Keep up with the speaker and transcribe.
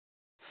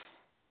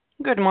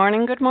good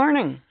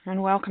morning,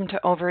 and welcome to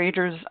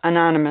Overeaters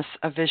Anonymous,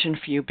 a Vision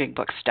for You Big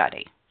Book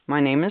Study.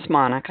 My name is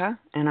Monica,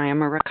 and I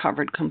am a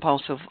recovered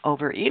compulsive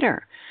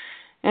overeater.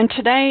 And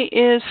today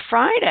is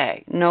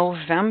Friday,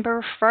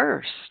 November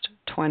 1st,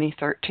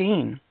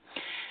 2013.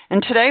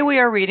 And today we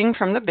are reading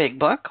from the Big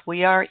Book.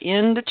 We are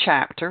in the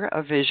chapter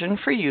A Vision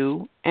for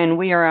You, and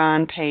we are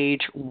on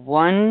page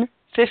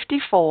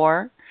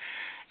 154,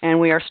 and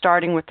we are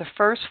starting with the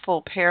first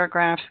full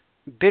paragraph,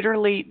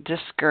 Bitterly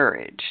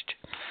Discouraged.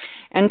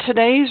 And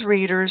today's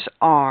readers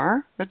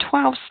are the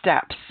 12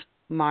 Steps,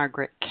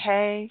 Margaret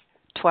K.,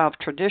 12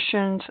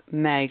 Traditions,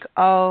 Meg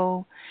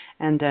O.,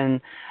 and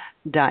then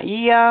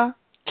Daia,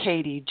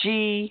 Katie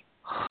G.,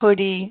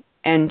 Hoodie,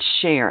 and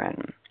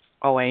Sharon.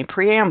 OA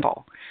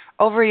Preamble.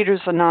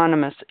 Overeaters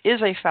Anonymous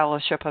is a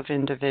fellowship of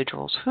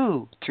individuals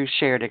who, through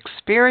shared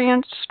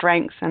experience,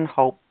 strength, and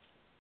hope,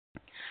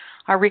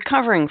 are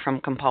recovering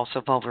from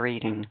compulsive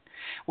overeating.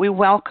 We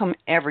welcome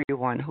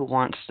everyone who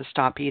wants to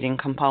stop eating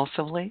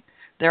compulsively.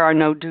 There are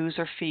no dues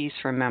or fees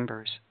for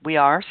members. We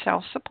are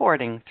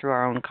self-supporting through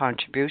our own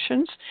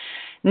contributions,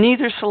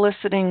 neither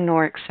soliciting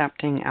nor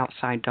accepting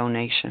outside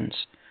donations.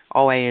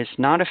 OA is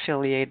not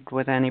affiliated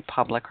with any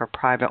public or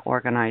private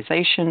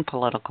organization,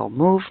 political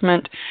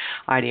movement,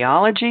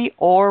 ideology,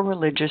 or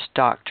religious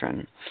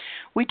doctrine.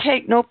 We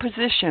take no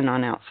position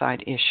on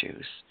outside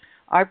issues.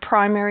 Our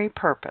primary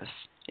purpose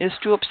is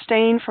to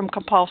abstain from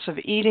compulsive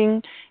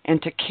eating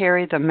and to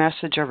carry the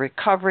message of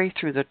recovery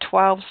through the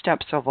 12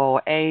 steps of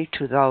OA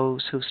to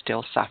those who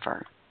still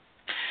suffer.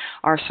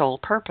 Our sole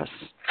purpose.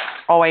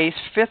 OA's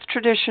fifth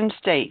tradition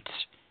states,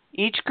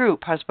 each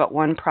group has but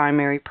one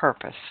primary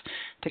purpose,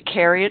 to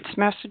carry its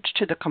message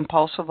to the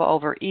compulsive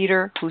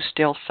overeater who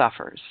still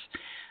suffers.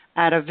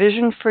 At A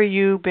Vision for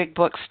You Big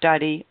Book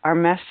Study, our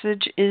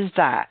message is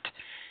that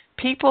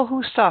people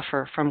who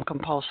suffer from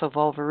compulsive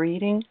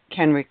overeating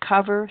can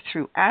recover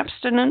through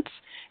abstinence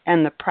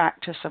and the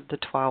practice of the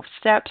 12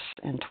 steps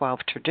and 12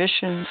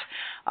 traditions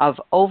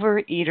of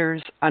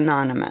Overeaters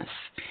Anonymous.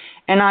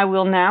 And I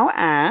will now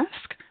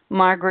ask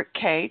Margaret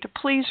K. to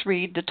please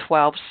read the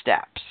 12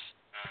 steps.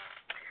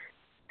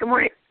 Good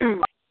morning.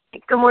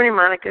 Good morning,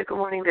 Monica. Good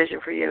morning, Vision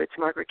for You. It's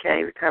Margaret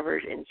K.,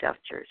 recovered in South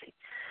Jersey.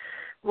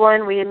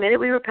 1, we admitted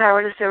we were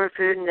powerless over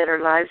food and that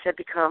our lives had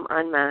become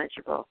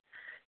unmanageable.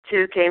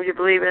 2, came to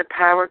believe in a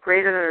power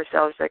greater than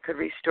ourselves that could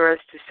restore us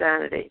to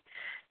sanity.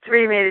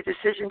 3, made a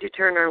decision to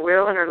turn our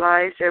will and our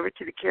lives over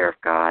to the care of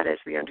God as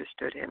we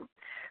understood Him.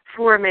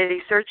 4, made a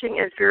searching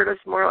and fearless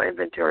moral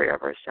inventory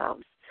of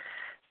ourselves.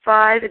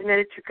 5,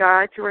 admitted to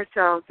God, to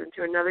ourselves, and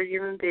to another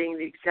human being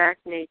the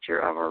exact nature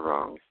of our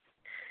wrongs.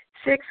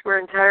 6, we're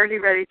entirely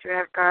ready to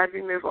have God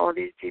remove all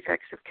these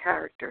defects of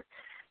character.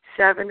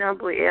 7,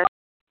 humbly asked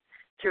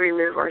to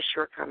remove our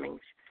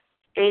shortcomings.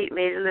 8,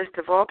 made a list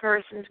of all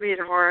persons we had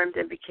harmed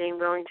and became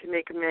willing to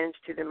make amends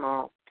to them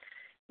all.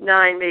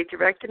 9, made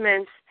direct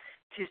amends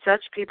to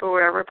such people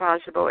wherever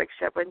possible,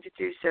 except when to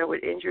do so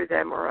would injure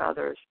them or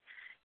others.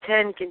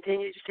 10,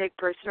 continued to take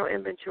personal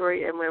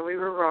inventory, and when we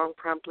were wrong,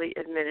 promptly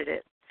admitted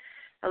it.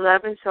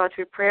 11, sought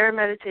through prayer and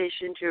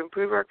meditation to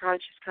improve our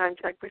conscious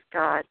contact with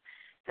God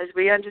as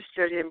we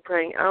understood Him,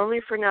 praying only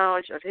for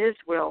knowledge of His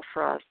will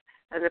for us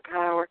and the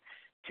power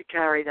to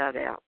carry that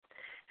out.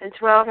 And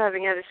 12,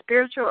 having had a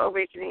spiritual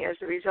awakening as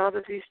a result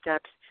of these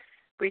steps,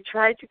 we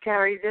tried to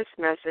carry this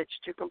message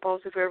to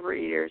compulsive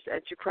overeaters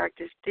and to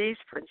practice these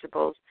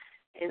principles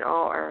in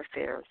all our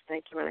affairs.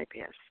 Thank you, and I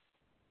pass.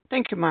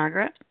 Thank you,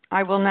 Margaret.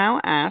 I will now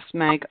ask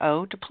Meg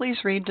O. to please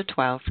read the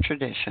 12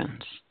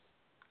 traditions.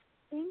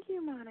 Thank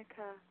you,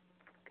 Monica.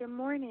 Good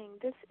morning.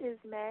 This is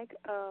Meg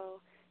O.,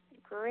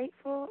 a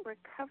grateful,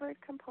 recovered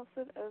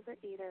compulsive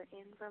overeater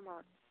in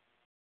Vermont.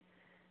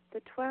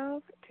 The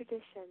 12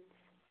 traditions.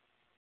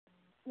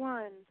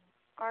 1.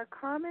 Our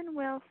common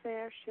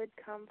welfare should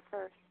come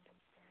first.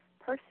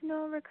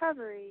 Personal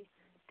recovery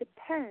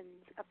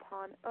depends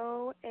upon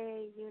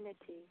OA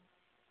unity.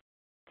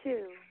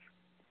 2.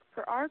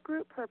 For our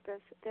group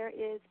purpose, there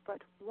is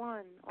but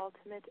one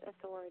ultimate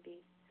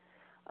authority,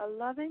 a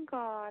loving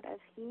God as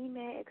He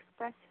may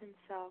express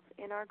Himself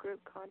in our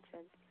group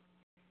conscience.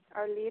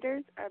 Our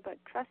leaders are but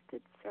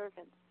trusted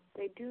servants.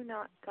 They do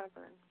not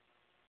govern.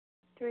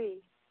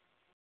 3.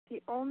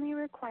 The only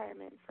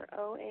requirement for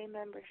OA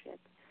membership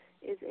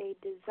is a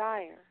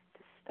desire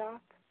to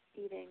stop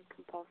eating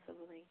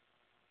compulsively.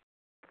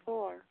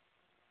 4.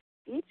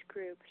 Each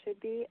group should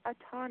be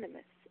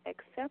autonomous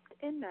except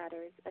in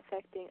matters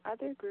affecting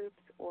other groups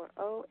or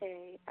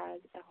OA as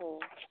a whole.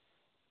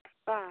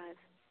 5.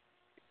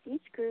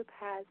 Each group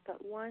has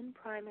but one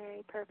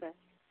primary purpose,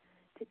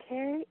 to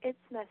carry its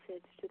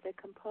message to the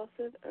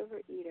compulsive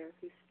overeater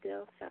who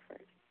still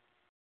suffers.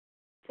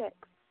 6.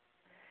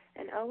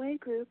 An OA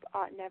group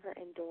ought never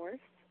endorse,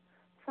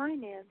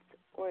 finance,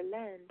 or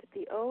lend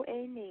the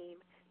OA name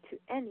to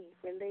any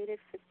related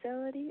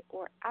facility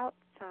or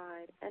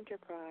outside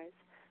enterprise,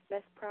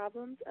 lest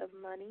problems of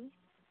money,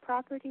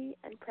 property,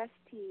 and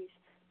prestige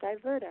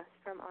divert us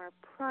from our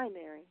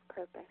primary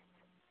purpose.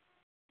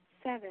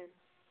 7.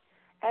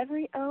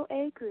 Every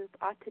OA group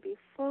ought to be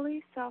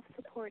fully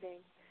self-supporting,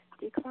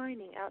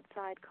 declining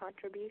outside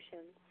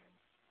contributions.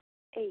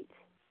 8.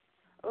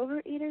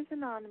 Overeaters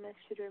Anonymous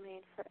should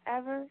remain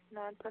forever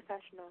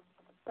non-professional,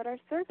 but our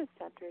service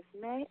centers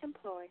may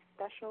employ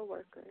special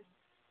workers.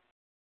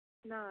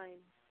 9.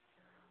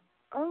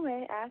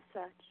 OA as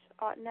such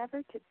ought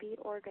never to be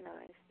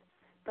organized,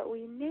 but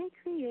we may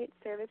create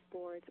service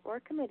boards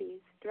or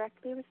committees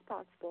directly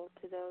responsible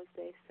to those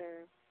they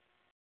serve.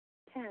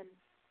 10.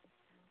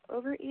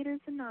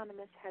 Overeaters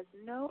Anonymous has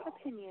no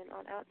opinion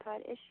on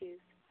outside issues,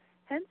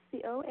 hence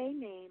the OA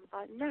name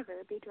ought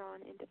never be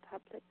drawn into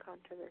public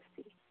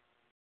controversy.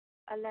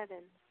 11.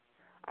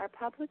 Our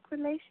public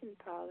relation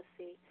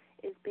policy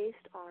is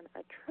based on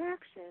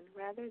attraction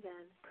rather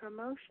than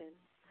promotion.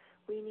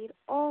 We need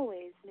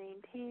always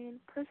maintain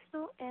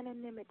personal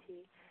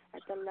anonymity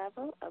at the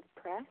level of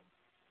press,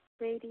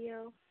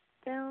 radio,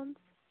 films,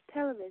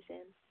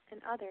 television,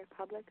 and other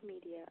public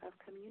media of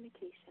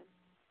communication.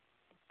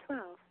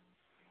 12.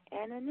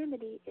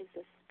 Anonymity is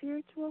the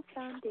spiritual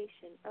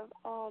foundation of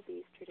all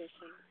these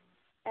traditions,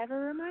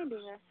 ever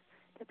reminding us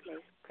to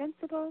place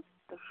principles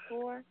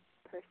before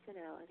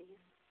personalities.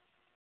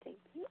 Thank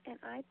you, and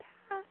I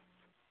pass.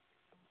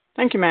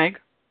 Thank you, Meg.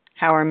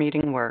 How our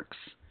meeting works.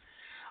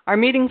 Our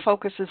meeting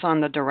focuses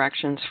on the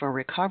directions for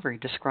recovery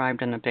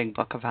described in the Big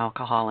Book of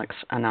Alcoholics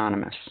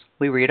Anonymous.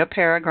 We read a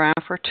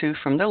paragraph or two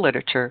from the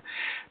literature,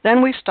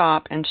 then we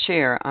stop and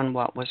share on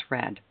what was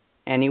read.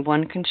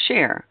 Anyone can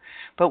share,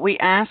 but we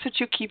ask that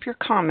you keep your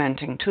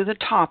commenting to the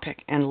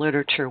topic and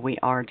literature we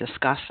are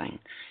discussing,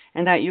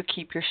 and that you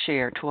keep your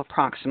share to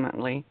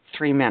approximately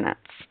 3 minutes.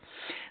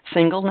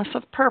 Singleness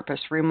of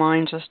purpose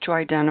reminds us to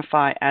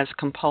identify as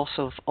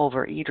compulsive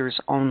overeaters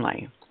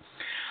only.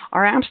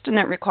 Our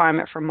abstinent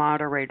requirement for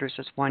moderators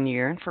is 1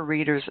 year, and for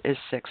readers is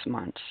 6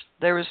 months.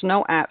 There is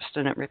no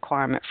abstinent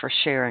requirement for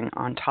sharing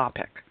on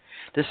topic.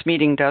 This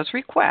meeting does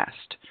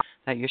request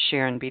that your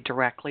sharing be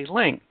directly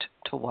linked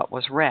to what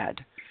was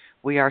read.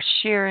 We are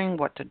sharing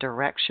what the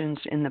directions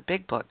in the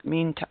Big Book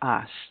mean to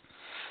us.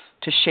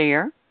 To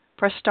share,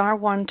 press star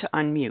 1 to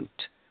unmute.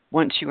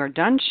 Once you are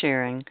done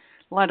sharing,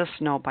 let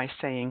us know by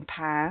saying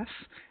pass,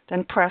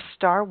 then press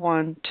star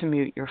 1 to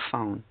mute your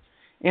phone.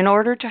 In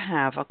order to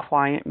have a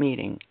quiet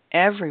meeting,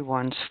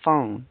 everyone's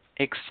phone,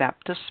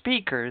 except the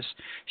speaker's,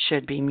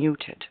 should be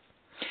muted.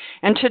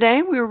 And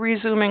today we're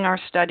resuming our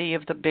study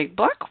of the Big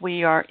Book.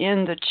 We are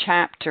in the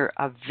chapter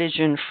of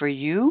Vision for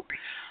You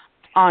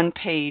on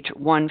page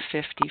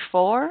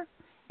 154,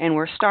 and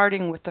we're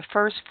starting with the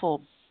first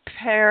full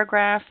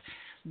paragraph,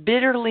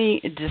 bitterly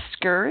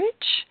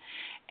discouraged.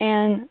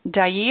 And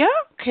Daia,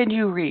 can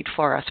you read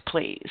for us,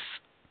 please?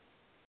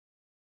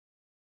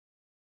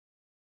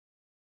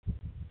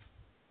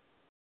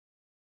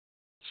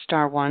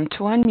 Star 1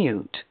 to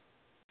unmute.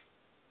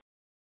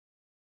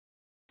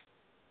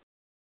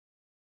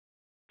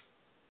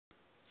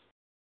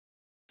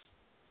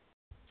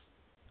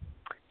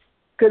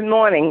 Good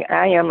morning.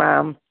 I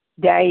am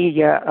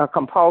Daia, a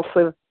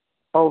compulsive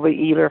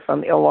overeater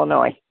from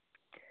Illinois.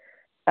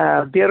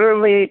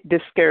 Bitterly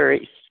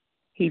discouraged,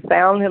 he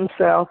found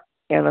himself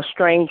in a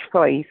strange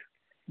place,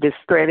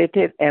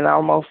 discredited and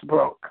almost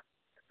broke.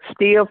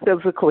 Still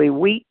physically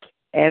weak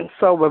and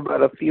sober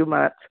but a few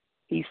months,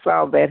 he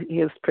saw that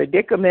his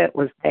predicament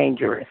was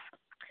dangerous.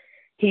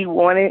 He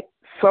wanted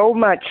so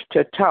much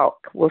to talk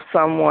with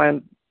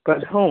someone,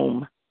 but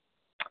whom?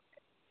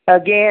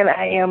 Again,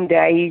 I am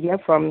Daia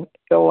from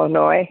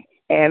Illinois,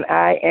 and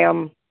I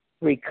am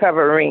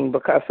recovering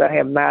because I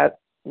have not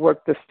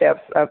worked the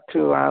steps up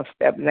to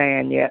step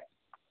 9 yet.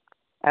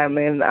 I'm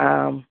in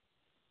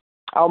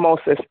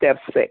almost at step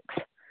 6.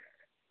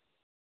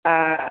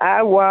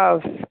 I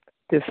was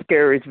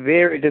discouraged,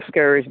 very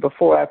discouraged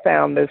before I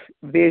found this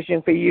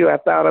Vision for You. I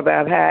thought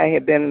about how I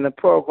had been in the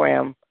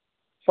program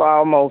for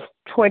almost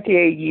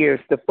 28 years,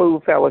 the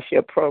Food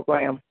Fellowship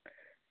program.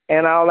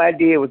 And all I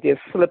did was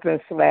just slip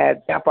and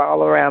slide, jump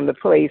all around the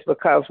place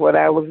because what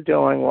I was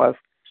doing was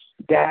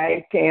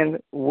dieting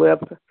with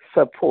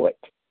support.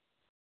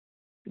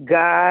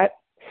 God,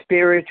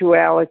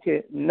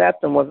 spirituality,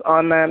 nothing was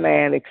on my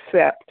mind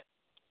except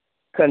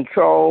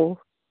control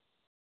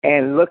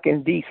and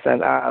looking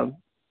decent,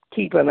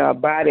 keeping a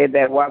body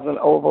that wasn't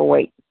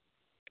overweight.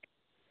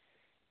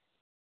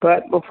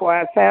 But before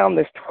I found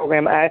this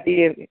program, I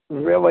did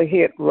really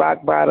hit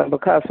rock bottom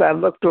because I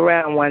looked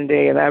around one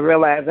day and I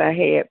realized I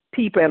had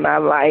people in my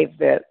life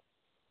that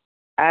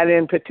I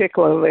didn't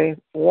particularly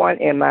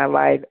want in my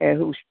life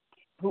and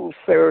who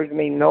served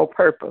me no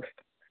purpose.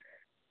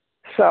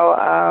 So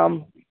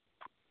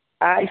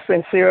I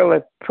sincerely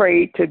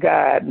prayed to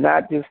God,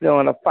 not just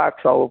doing a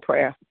foxhole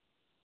prayer.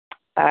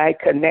 I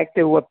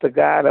connected with the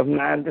God of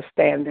my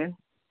understanding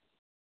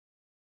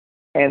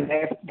and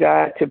asked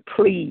God to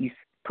please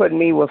put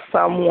me with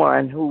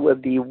someone who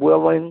would be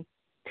willing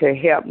to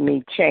help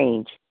me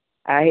change.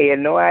 I had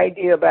no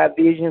idea about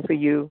Vision for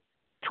You,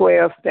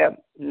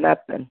 12-step,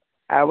 nothing.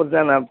 I was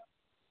in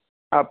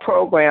a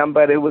program,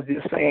 but it was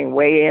just saying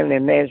weigh in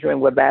and measuring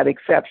without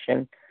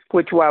exception,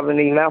 which wasn't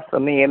enough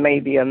for me. It may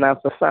be enough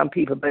for some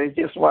people, but it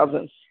just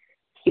wasn't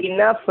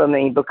enough for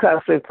me,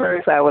 because at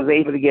first I was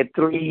able to get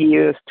 3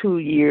 years, 2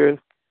 years,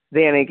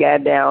 then it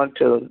got down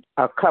to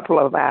a couple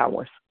of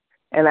hours.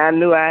 And I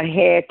knew I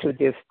had to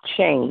just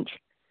change.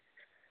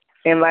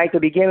 And like the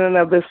beginning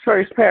of this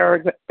first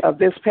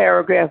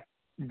paragraph,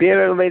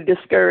 bitterly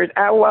discouraged.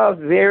 I was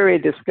very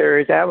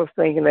discouraged. I was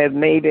thinking that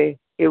maybe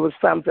it was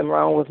something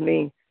wrong with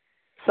me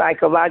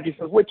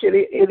psychologically, which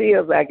it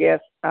is, I guess.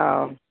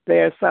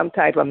 There's some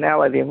type of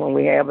malady when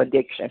we have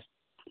addiction.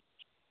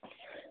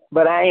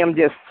 But I am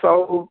just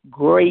so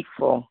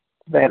grateful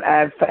that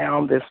I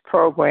found this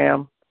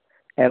program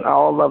and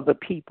all of the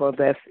people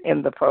that's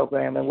in the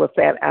program. And with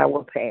that, I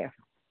will pass.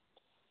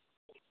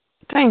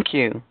 Thank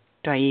you.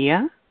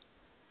 Daia,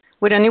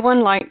 would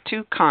anyone like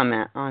to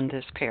comment on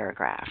this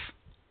paragraph?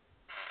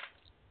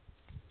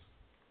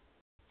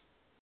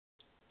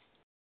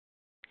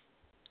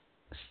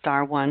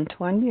 Star 1 to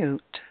unmute.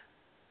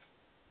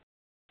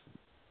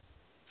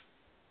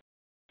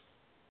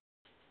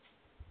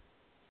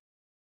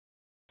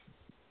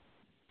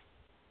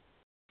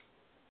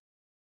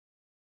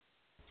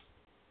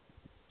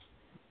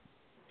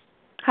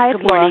 Hi,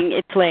 good morning.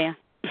 It's Leah.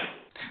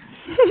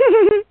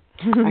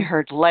 I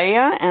heard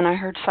Leah and I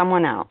heard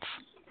someone else.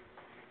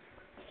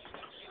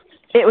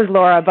 It was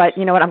Laura, but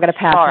you know what? I'm going to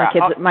pass. Laura.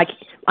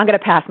 I'm going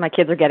to pass. My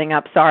kids are getting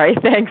up. Sorry.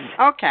 Thanks.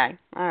 Okay.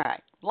 All right.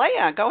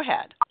 Leah, go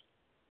ahead.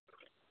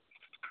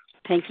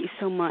 Thank you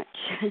so much.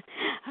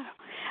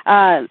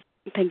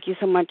 Thank you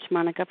so much,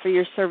 Monica, for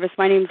your service.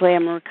 My name's Leah.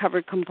 I'm a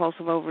recovered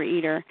compulsive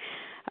overeater.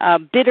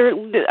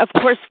 Of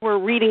course, we're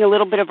reading a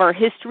little bit of our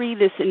history.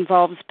 This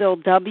involves Bill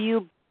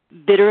W.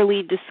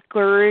 Bitterly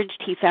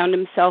discouraged. He found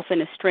himself in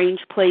a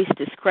strange place,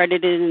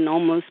 discredited, and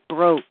almost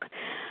broke.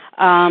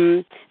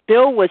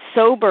 Bill was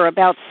sober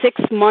about 6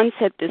 months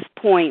at this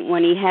point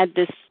when he had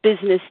this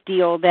business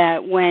deal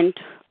that went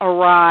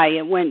awry.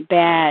 It went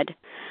bad.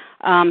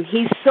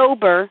 He's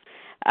sober,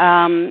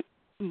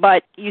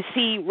 but you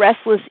see,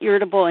 restless,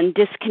 irritable, and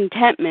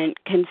discontentment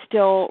can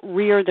still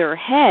rear their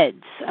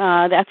heads.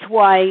 That's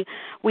why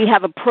we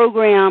have a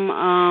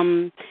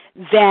program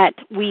that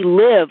we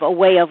live a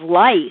way of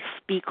life,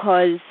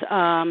 because,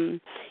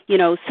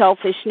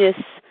 selfishness,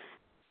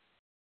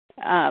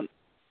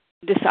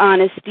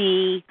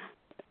 dishonesty,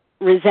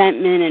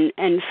 resentment,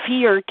 and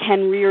fear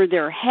can rear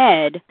their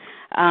head.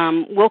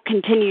 We'll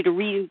continue to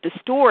read the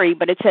story,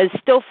 but it says,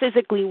 still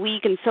physically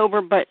weak and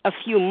sober but a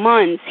few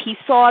months, he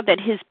saw that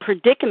his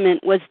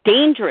predicament was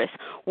dangerous.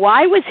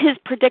 Why was his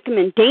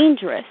predicament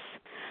dangerous?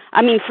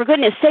 I mean, for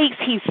goodness sakes,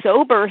 he's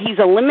sober. He's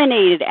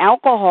eliminated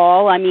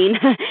alcohol. I mean,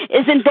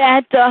 isn't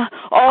that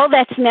all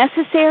that's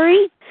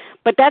necessary?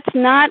 But that's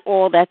not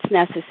all that's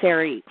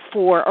necessary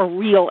for a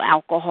real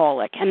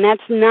alcoholic, and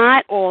that's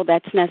not all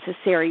that's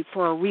necessary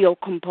for a real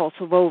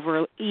compulsive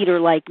overeater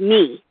like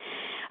me.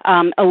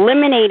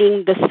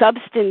 Eliminating the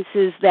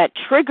substances that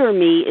trigger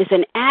me is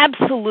an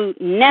absolute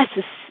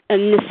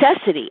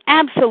necessity,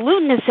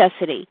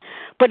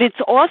 but it's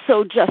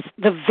also just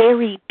the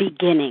very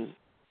beginning.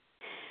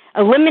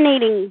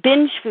 Eliminating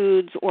binge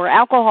foods or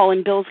alcohol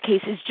in Bill's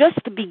case is just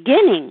the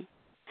beginning.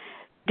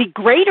 The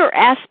greater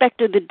aspect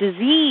of the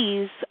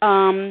disease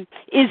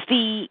is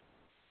the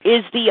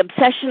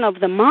obsession of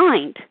the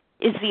mind.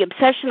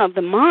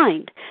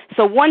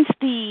 So once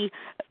the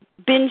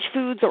binge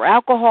foods or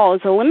alcohol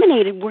is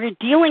eliminated, we're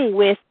dealing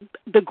with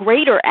the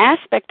greater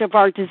aspect of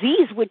our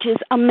disease, which is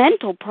a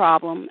mental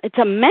problem. It's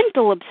a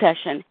mental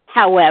obsession.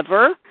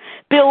 However,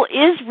 Bill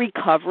is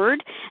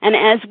recovered, and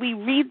as we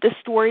read the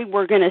story,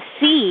 we're going to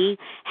see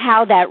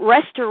how that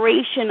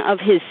restoration of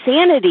his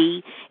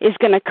sanity is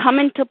going to come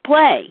into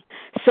play.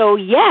 So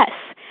yes,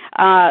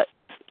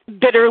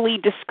 bitterly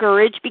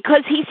discouraged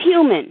because he's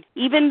human.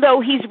 Even though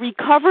he's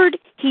recovered,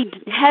 he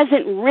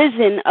hasn't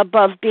risen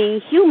above being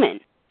human.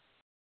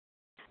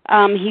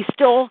 He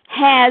still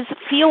has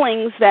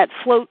feelings that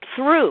float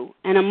through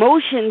and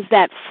emotions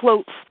that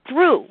float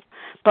through.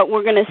 But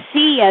we're going to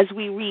see as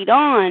we read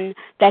on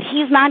that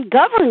he's not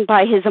governed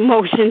by his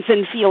emotions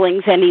and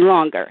feelings any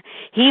longer.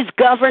 He's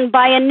governed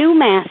by a new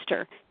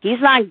master.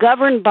 He's not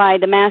governed by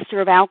the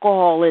master of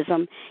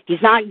alcoholism.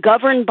 He's not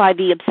governed by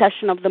the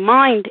obsession of the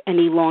mind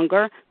any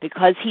longer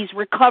because he's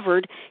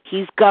recovered.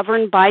 He's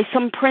governed by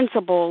some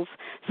principles,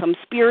 some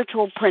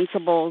spiritual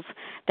principles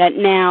that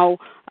now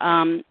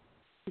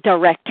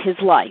direct his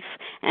life.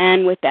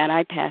 And with that,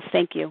 I pass.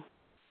 Thank you.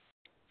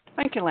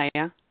 Thank you,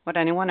 Leah. Would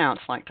anyone else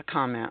like to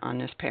comment on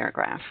this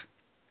paragraph?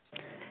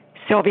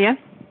 Sylvia?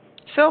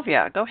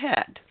 Sylvia, go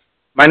ahead.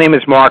 My name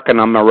is Mark,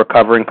 and I'm a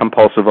recovering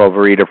compulsive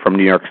overeater from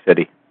New York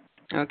City.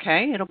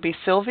 Okay, it'll be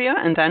Sylvia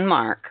and then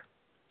Mark.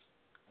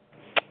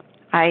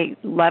 I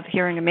love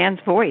hearing a man's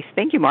voice.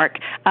 Thank you, Mark.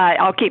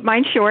 I'll keep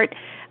mine short.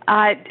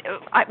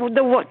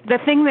 The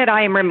thing that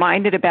I am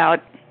reminded about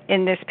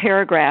in this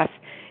paragraph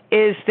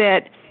is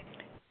that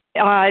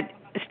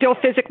still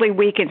physically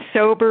weak and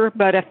sober,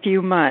 but a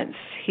few months.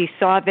 He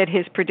saw that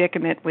his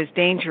predicament was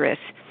dangerous.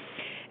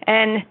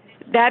 And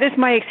that is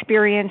my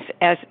experience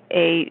as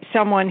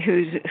someone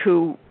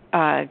who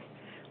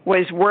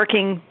was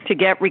working to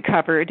get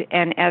recovered,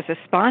 and as a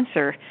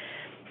sponsor,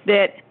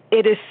 that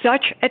it is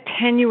such a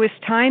tenuous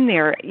time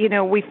there. You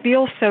know, we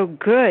feel so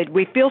good.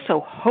 We feel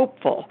so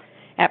hopeful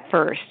at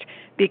first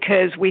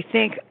because we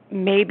think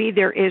maybe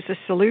there is a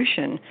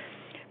solution.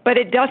 But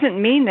it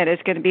doesn't mean that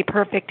it's going to be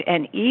perfect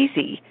and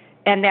easy.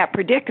 And that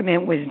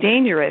predicament was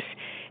dangerous.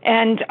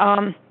 And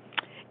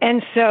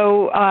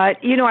so,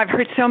 you know, I've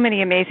heard so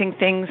many amazing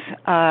things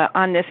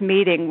on this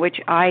meeting, which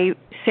I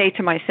say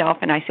to myself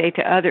and I say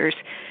to others.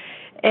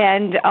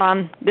 And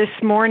this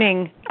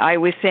morning I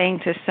was saying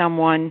to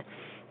someone,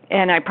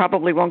 and I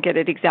probably won't get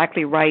it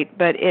exactly right,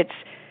 but it's,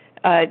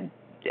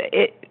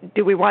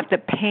 do we want the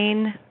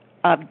pain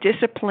of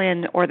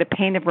discipline or the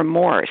pain of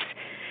remorse?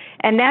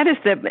 And that is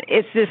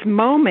it's this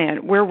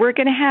moment where we're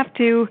going to have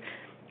to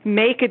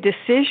make a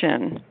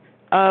decision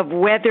of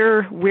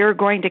whether we're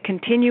going to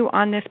continue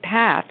on this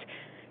path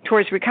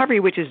towards recovery,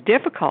 which is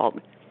difficult.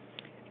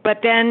 But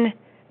then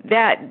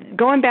that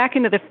going back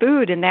into the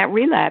food and that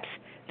relapse,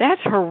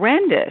 that's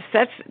horrendous.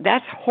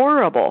 That's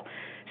horrible.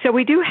 So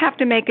we do have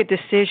to make a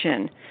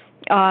decision.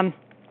 And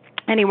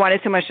he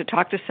wanted so much to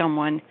talk to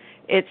someone.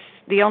 It's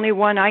the only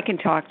one I can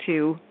talk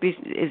to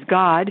is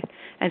God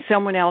and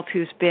someone else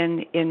who's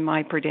been in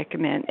my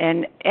predicament.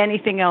 And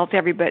anything else,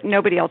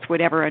 nobody else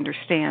would ever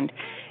understand.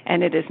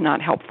 And it is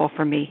not helpful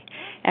for me.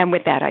 And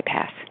with that, I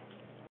pass.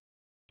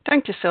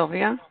 Thank you,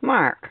 Sylvia.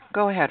 Mark,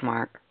 go ahead,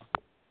 Mark.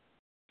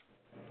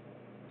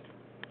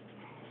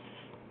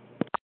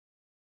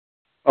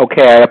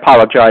 Okay, I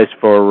apologize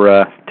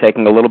for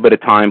taking a little bit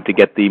of time to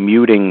get the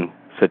muting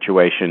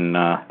situation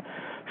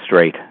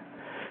straight.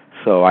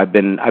 So I've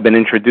been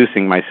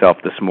introducing myself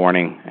this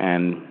morning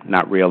and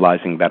not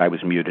realizing that I was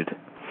muted.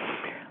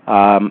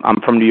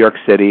 I'm from New York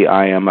City.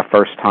 I am a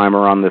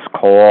first-timer on this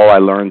call. I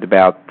learned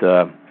about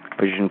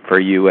Vision for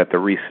You at the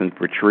recent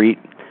retreat,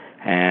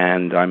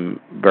 and I'm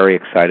very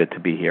excited to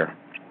be here.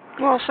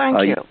 Well, thank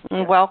you.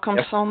 And welcome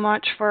so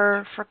much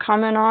for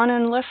coming on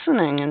and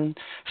listening and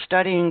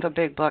studying the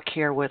big book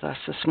here with us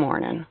this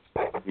morning.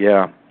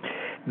 Yeah.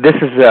 This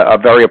is a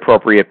very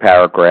appropriate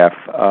paragraph.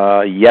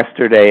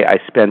 Yesterday I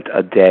spent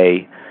a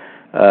day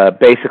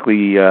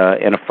basically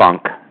in a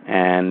funk,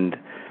 and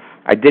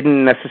I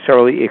didn't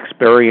necessarily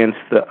experience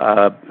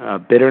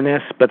the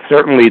bitterness, but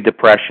certainly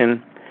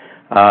depression,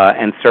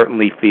 and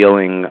certainly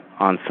feeling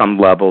on some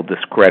level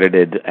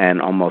discredited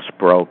and almost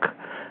broke.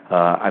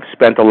 I've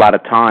spent a lot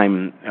of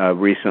time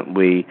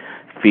recently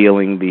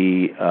feeling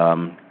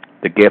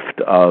the gift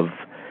of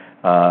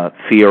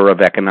fear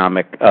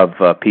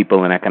of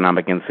people in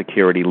economic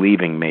insecurity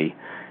leaving me,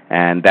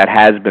 and that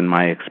has been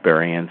my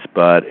experience.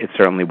 But it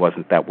certainly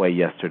wasn't that way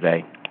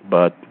yesterday.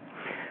 But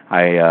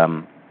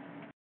I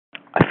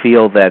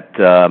feel that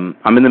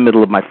I'm in the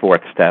middle of my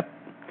fourth step,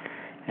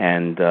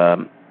 and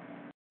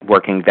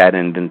working that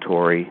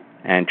inventory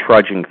and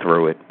trudging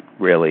through it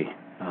really.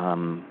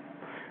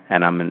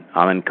 And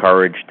I'm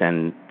encouraged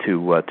and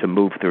to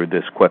move through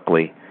this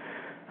quickly.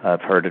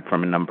 I've heard it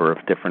from a number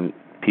of different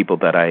people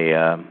that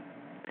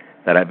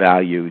I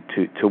value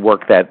to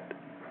work that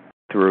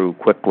through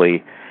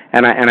quickly,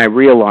 and I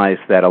realize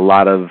that a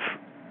lot of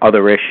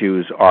other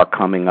issues are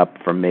coming up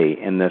for me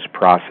in this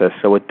process.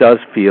 So it does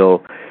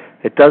feel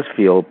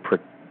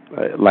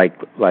like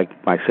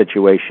my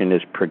situation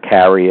is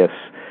precarious,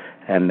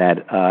 and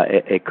that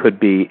it could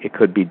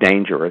be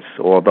dangerous.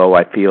 Although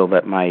I feel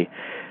that my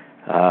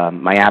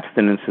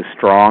abstinence is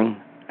strong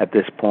at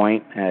this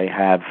point. I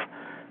have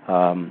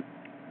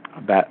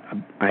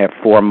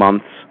 4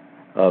 months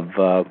of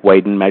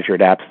weighed and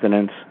measured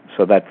abstinence,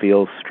 so that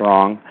feels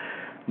strong.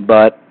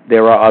 But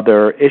there are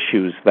other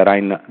issues that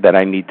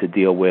I need to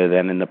deal with,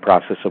 and in the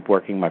process of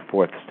working my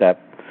fourth step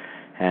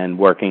and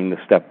working the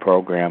STEP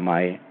program,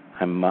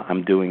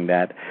 I'm doing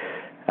that.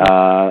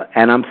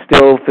 And I'm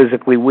still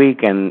physically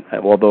weak, and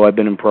although I've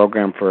been in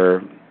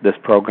this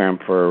program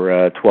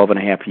for 12 and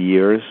a half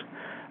years,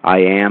 I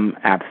am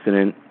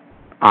abstinent,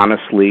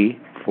 honestly,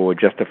 for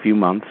just a few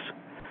months.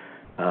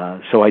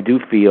 So I do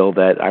feel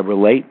that I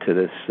relate to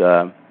this,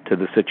 to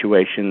the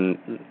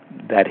situation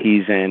that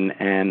he's in,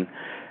 and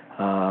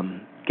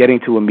getting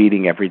to a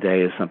meeting every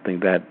day is something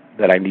that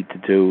I need to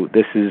do.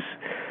 This is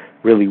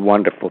really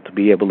wonderful to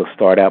be able to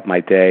start out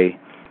my day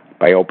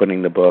by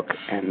opening the book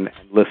and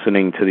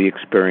listening to the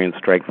experience,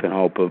 strength, and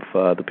hope of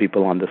the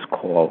people on this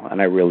call,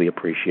 and I really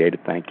appreciate it.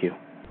 Thank you.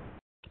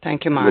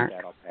 Thank you, Mark. With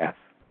that, I'll pass.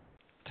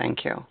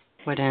 Thank you.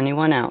 Would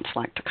anyone else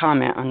like to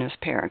comment on this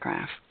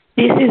paragraph?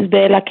 This is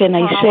Bella. Can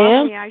I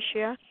share? May I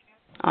share?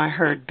 I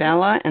heard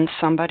Bella and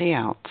somebody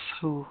else.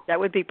 Who? That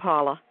would be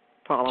Paula.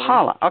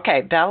 Paula.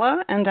 Okay,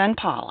 Bella and then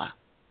Paula.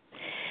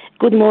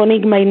 Good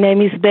morning. My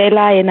name is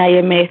Bella, and I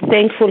am a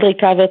thankful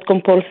recovered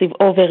compulsive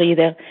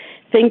overeater.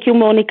 Thank you,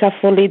 Monica,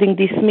 for leading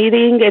this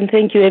meeting, and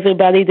thank you,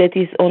 everybody that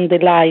is on the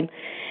line.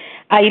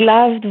 I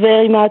loved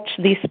very much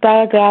this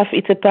paragraph.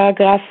 It's a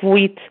paragraph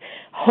with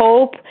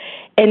hope,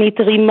 and it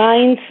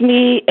reminds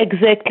me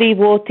exactly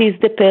what is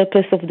the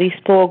purpose of this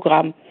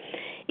program.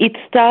 It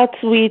starts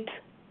with,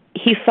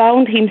 he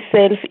found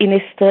himself in a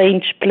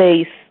strange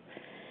place.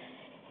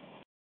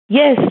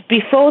 Yes,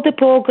 before the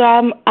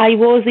program, I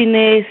was in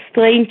a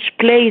strange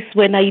place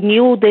when I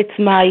knew that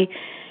my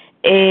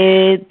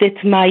that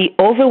my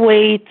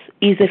overweight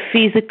is a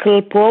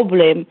physical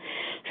problem.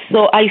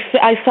 So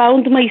I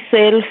found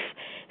myself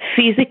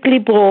physically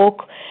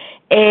broke,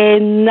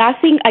 and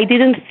I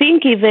didn't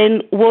think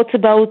even what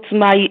about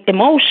my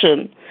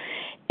emotion.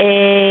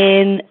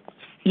 And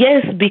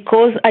yes,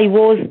 because I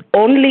was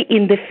only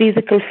in the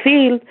physical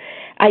field,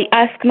 I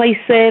asked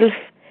myself,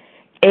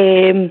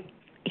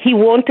 he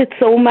wanted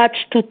so much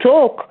to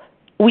talk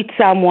with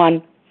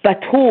someone,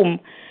 but whom?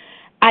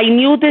 I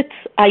knew that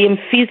I am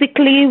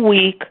physically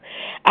weak.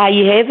 I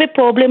have a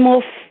problem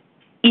of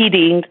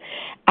eating.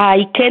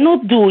 I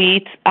cannot do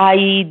it.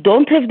 I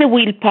don't have the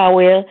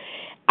willpower.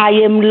 I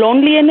am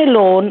lonely and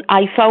alone.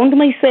 I found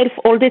myself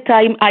all the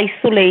time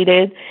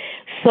isolated.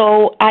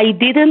 So I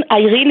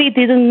really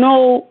didn't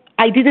know.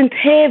 I didn't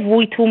have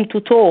with whom to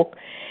talk.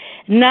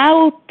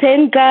 Now,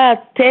 thank God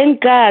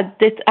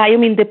that I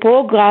am in the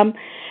program.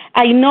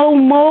 I know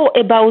more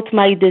about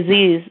my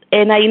disease,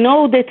 and I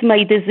know that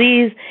my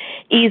disease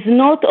is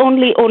not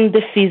only on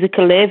the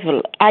physical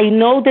level. I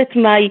know that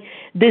my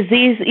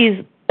disease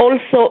is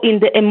also in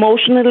the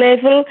emotional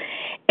level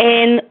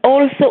and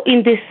also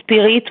in the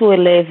spiritual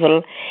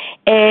level.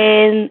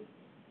 And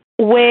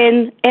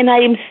I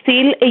am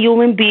still a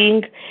human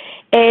being,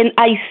 and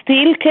I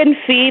still can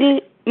feel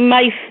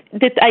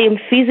that I am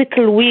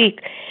physically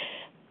weak.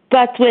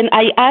 But when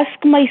I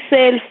ask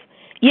myself,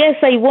 yes,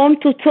 I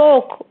want to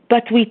talk,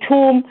 but with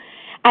whom?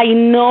 I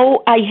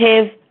know I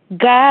have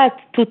God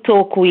to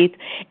talk with,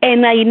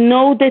 and I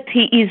know that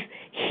He is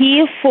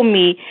here for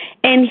me,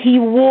 and He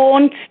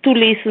wants to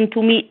listen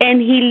to me, and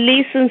He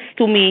listens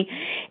to me.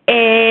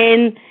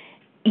 And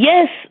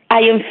yes,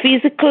 I am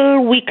physically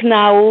weak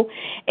now,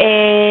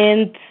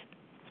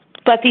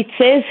 but it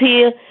says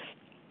here,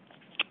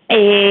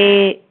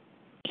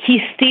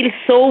 he's still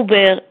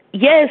sober.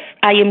 Yes,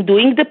 I am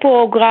doing the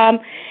program,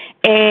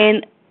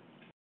 and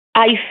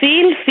I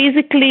feel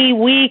physically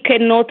weak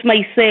and not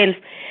myself,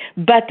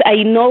 but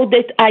I know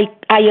that I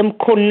am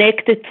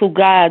connected to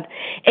God,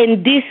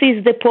 and this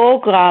is the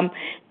program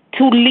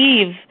to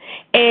live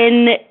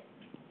and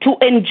to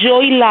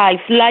enjoy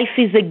life. Life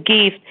is a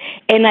gift,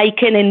 and I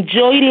can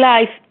enjoy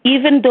life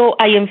even though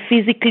I am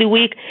physically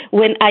weak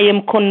when I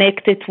am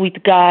connected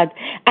with God.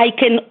 I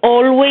can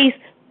always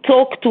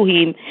talk to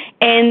Him,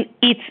 and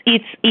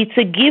it's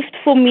a gift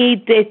for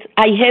me that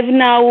I have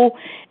now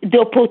the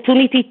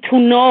opportunity to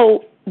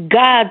know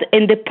God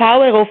and the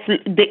power of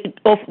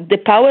the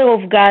power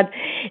of God,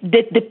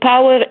 that the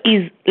power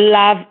is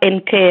love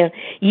and care.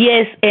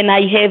 Yes, and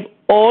I have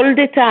all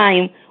the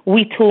time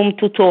with whom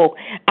to talk.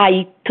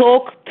 I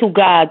talk to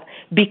God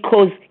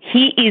because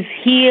He is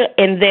here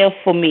and there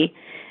for me.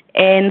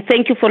 And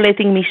thank you for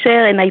letting me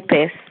share, and I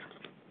pass.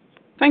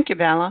 Thank you,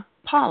 Bella.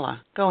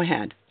 Paula, go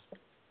ahead.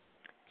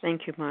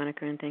 Thank you,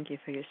 Monica, and thank you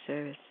for your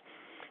service.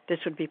 This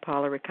would be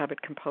Paula,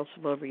 recovered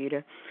compulsive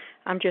overeater.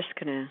 I'm just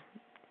going to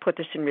put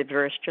this in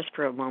reverse just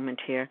for a moment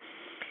here,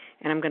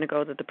 and I'm going to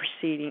go to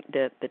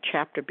the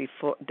chapter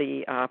before,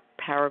 the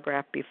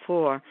paragraph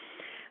before,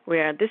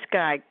 where this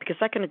guy, because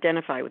I can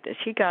identify with this,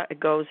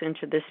 goes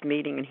into this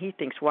meeting and he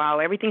thinks, wow,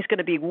 everything's going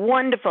to be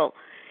wonderful.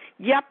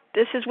 Yep,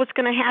 this is what's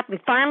going to happen.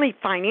 Finally,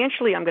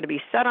 financially, I'm going to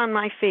be set on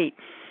my feet.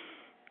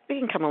 We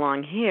can come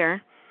along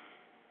here.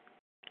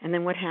 And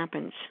then what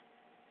happens?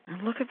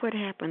 And look at what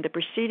happened. The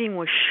proceeding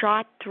was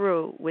shot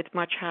through with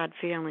much hard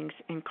feelings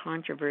and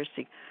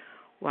controversy.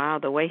 Wow,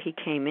 the way he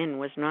came in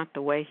was not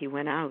the way he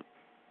went out.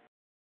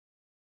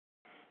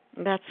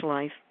 That's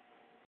life.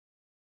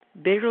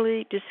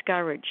 Bitterly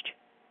discouraged.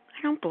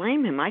 I don't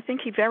blame him. I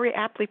think he very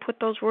aptly put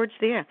those words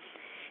there.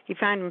 He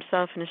found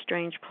himself in a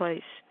strange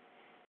place.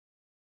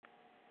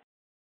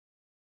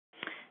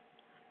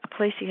 A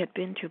place he had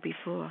been to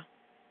before.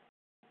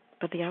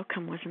 But the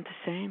outcome wasn't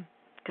the same.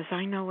 Because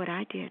I know what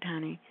I did,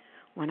 honey,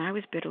 when I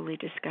was bitterly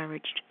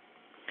discouraged.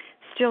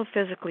 Still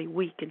physically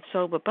weak and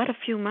sober, but a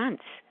few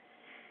months.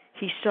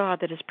 He saw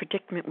that his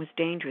predicament was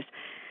dangerous.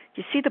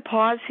 You see the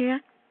pause here?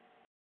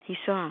 He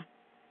saw.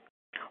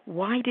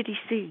 Why did he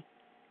see?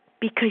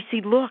 Because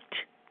he looked.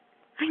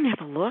 I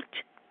never looked.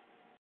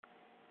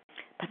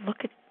 But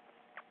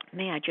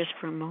may I just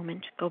for a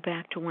moment go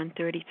back to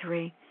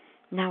 133,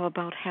 now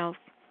about health.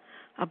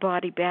 A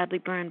body badly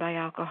burned by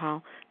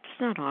alcohol does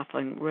not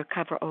often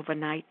recover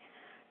overnight,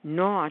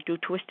 nor do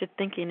twisted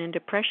thinking and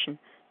depression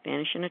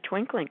vanish in a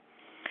twinkling.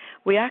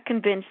 We are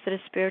convinced that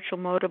a spiritual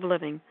mode of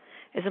living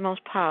is the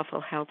most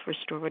powerful health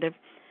restorative.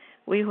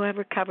 We who have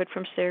recovered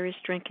from serious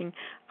drinking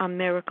are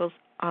miracles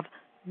of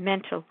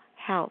mental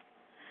health,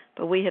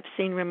 but we have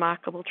seen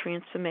remarkable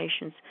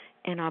transformations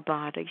in our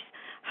bodies.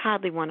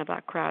 Hardly one of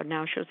our crowd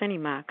now shows any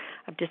mark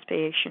of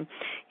dissipation.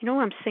 You know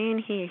what I'm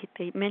saying here?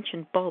 They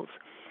mentioned both.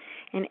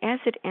 And as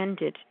it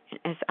ended,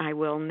 as I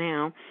will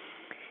now,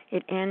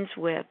 it ends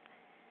with,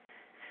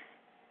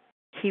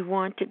 he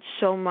wanted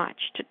so much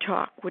to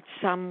talk with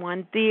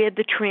someone. There,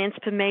 the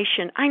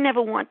transformation. I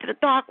never wanted to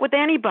talk with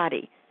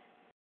anybody.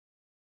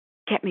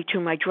 Get me to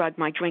my drug,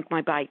 my drink,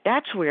 my bite.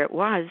 That's where it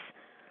was.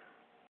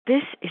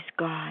 This is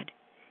God.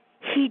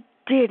 He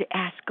did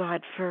ask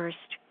God first.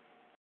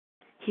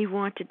 He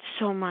wanted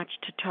so much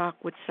to talk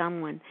with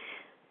someone.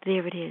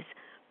 There it is.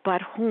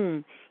 But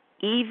whom?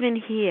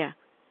 Even here,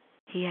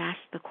 he asked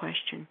the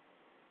question.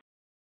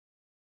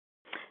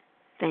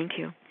 Thank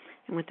you.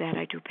 And with that,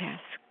 I do pass.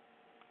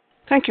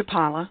 Thank you,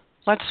 Paula.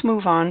 Let's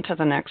move on to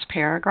the next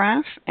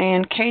paragraph.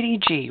 And Katie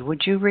G.,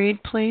 would you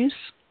read, please?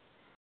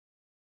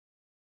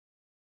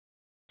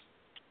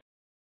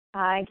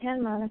 I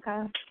can,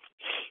 Monica.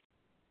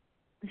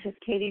 This is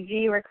Katie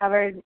G.,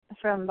 recovered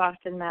from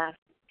Boston, Mass.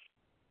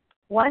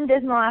 One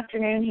dismal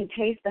afternoon, he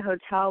paced the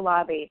hotel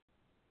lobby,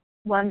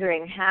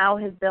 wondering how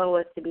his bill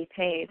was to be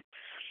paid.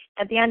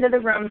 At the end of the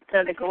room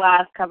stood a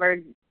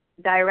glass-covered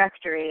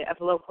directory of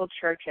local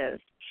churches.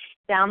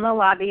 Down the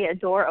lobby, a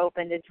door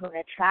opened into an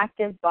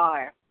attractive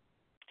bar.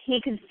 He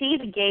could see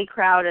the gay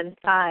crowd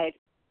inside.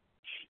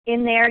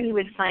 In there, he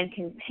would find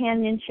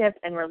companionship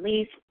and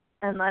release.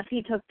 Unless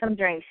he took some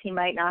drinks, he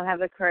might not have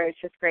the courage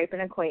to scrape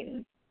an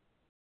acquaintance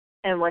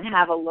and would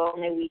have a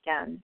lonely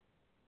weekend.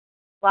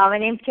 Well, my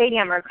name's Katie.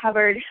 I'm a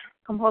recovered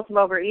compulsive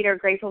overeater.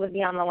 Grateful to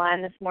be on the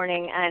line this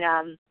morning.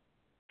 And,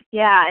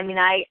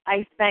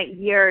 I spent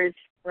years,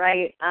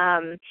 right,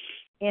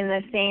 in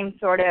the same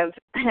sort of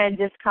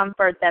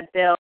discomfort that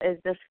Bill is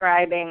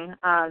describing,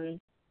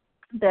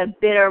 the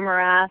bitter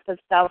morass of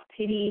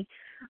self-pity,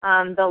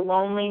 the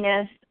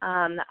loneliness.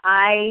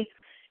 I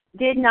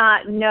did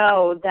not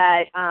know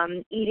that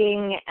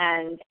eating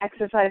and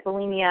exercise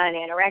bulimia and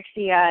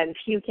anorexia and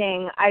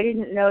puking, I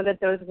didn't know that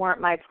those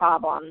weren't my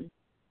problem,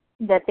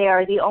 that they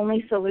are the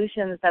only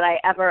solutions that I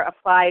ever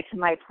applied to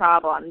my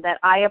problem, that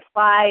I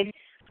applied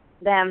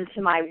them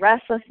to my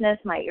restlessness,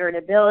 my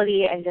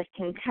irritability, and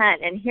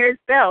discontent. And here's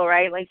Bill,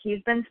 right? Like,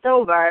 he's been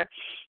sober,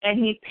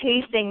 and he's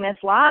pacing this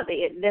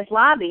lobby,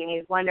 and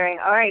he's wondering,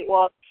 all right,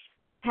 well,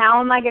 how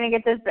am I going to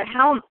get this?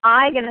 How am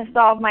I going to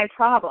solve my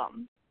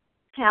problem?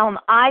 How am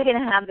I going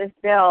to have this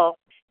bill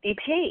be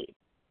paid?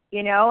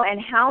 You know, and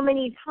how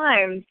many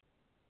times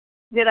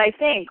did I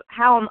think,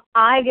 how am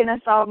I going to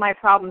solve my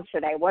problems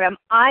today? What am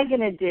I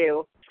going to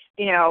do?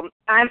 You know,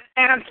 I'm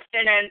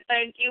abstinent,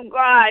 thank you,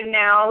 God,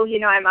 now. You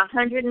know, I'm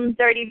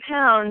 130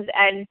 pounds,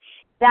 and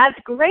that's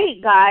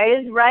great,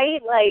 guys,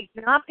 right? Like,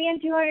 not being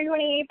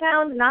 228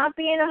 pounds, not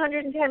being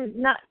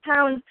 110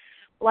 pounds,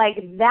 like,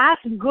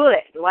 that's good.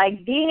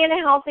 Like, being in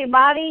a healthy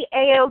body,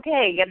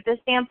 A-okay, get the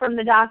stamp from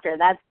the doctor,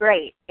 that's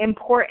great,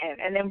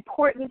 important, an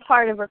important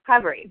part of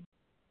recovery.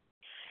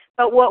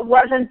 But what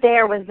wasn't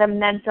there was the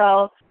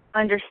mental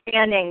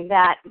understanding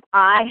that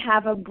I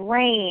have a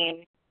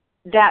brain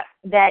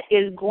that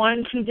is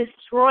going to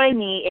destroy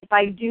me if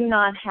I do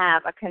not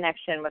have a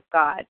connection with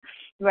God,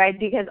 right?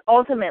 Because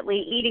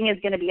ultimately, eating is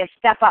going to be a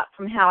step up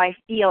from how I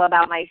feel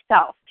about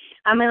myself.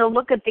 I'm going to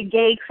look at the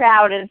gay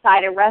crowd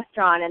inside a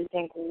restaurant and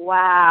think,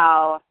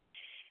 wow,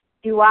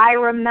 do I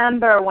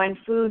remember when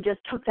food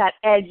just took that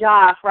edge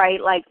off, right?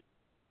 Like,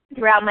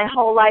 throughout my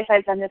whole life,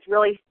 I've been this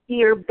really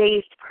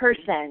fear-based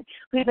person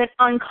who's been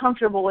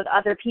uncomfortable with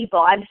other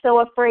people. I'm so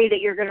afraid that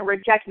you're going to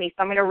reject me,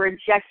 so I'm going to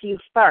reject you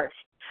first.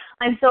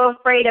 I'm so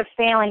afraid of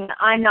failing that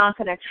I'm not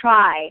going to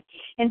try.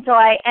 And so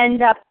I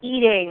end up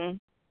eating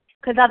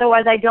because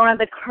otherwise I don't have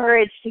the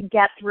courage to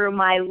get through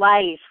my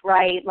life,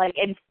 right? Like,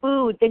 and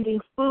food, thinking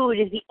food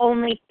is the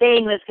only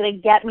thing that's going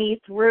to get me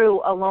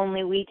through a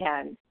lonely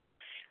weekend,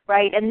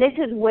 right? And this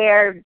is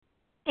where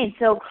it's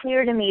so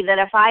clear to me that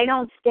if I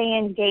don't stay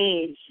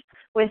engaged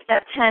with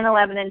step 10,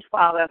 11, and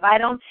 12, if I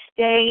don't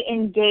stay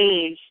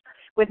engaged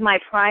with my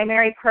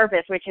primary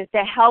purpose, which is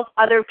to help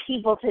other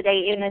people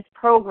today in this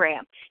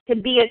program, to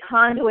be a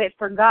conduit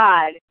for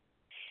God,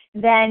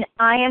 then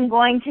I am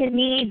going to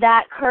need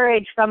that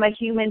courage from a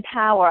human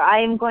power. I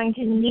am going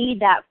to need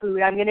that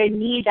food. I'm going to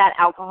need that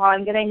alcohol.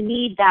 I'm going to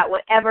need that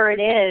whatever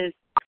it is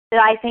that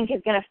I think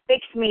is going to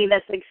fix me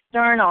that's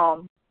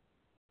external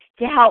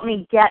to help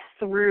me get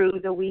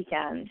through the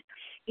weekend.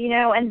 You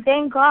know, and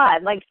thank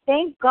God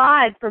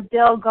for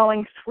Bill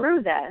going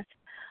through this,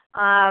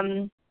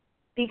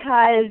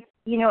 because,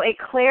 you know, it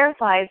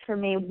clarifies for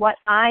me what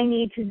I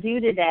need to do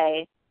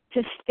today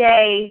to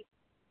stay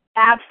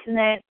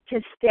abstinent,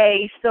 to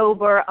stay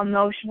sober,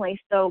 emotionally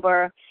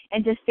sober,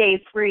 and to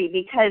stay free,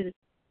 because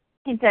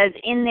it says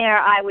in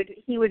there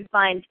he would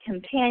find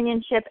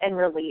companionship and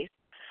release.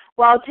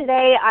 Well,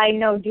 today I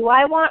know, do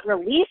I want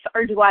release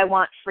or do I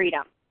want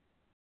freedom?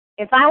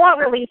 If I want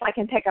relief, I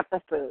can pick up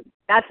the food.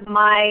 That's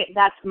my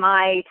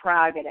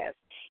prerogative.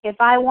 If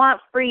I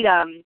want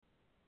freedom,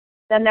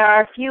 then there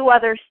are a few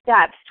other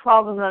steps,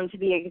 12 of them to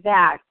be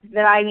exact,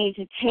 that I need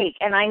to take,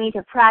 and I need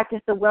to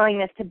practice the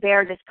willingness to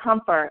bear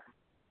discomfort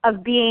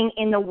of being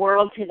in the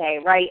world today,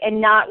 right, and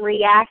not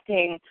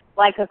reacting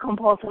like a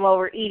compulsive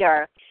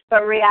overeater,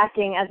 but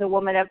reacting as a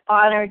woman of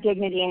honor,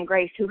 dignity, and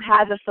grace who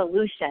has a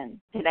solution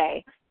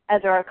today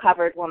as a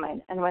recovered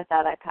woman. And with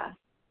that, I pass.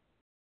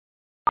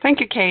 Thank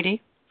you,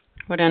 Katie.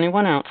 Would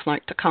anyone else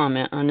like to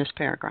comment on this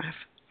paragraph?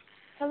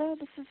 Hello,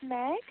 this is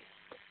Meg.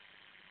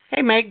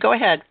 Hey, Meg, go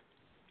ahead.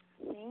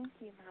 Thank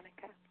you,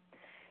 Monica.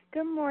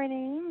 Good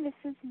morning.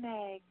 This is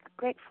Meg,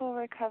 grateful,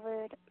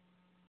 recovered,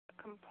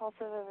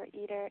 compulsive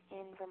overeater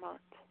in Vermont.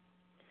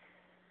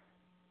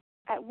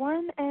 At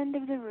one end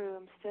of the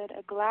room stood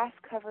a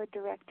glass-covered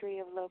directory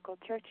of local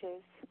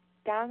churches.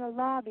 Down the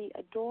lobby,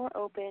 a door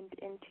opened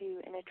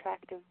into an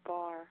attractive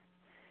bar.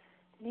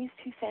 In these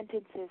two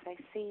sentences, I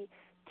see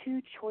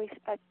two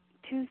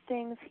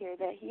things here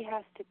that he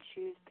has to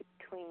choose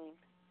between.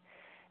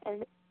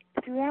 And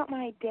throughout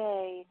my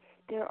day,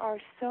 there are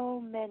so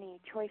many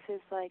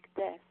choices like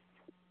this.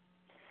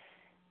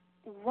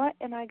 What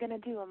am I going to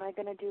do? Am I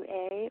going to do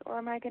A or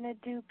am I going to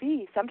do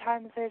B?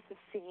 Sometimes there's a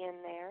C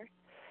in there,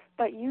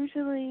 but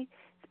usually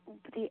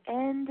the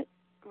end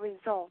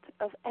result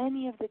of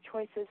any of the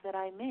choices that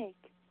I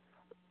make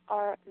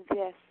are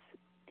this.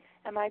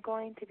 Am I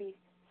going to be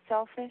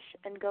selfish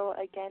and go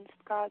against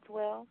God's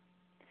will?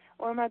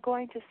 Or am I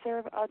going to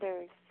serve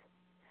others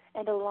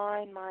and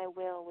align my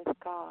will with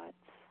God's?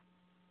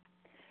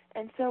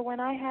 And so when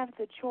I have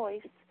the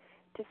choice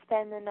to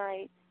spend the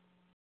night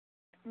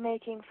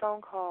making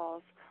phone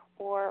calls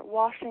or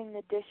washing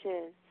the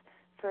dishes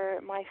for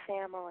my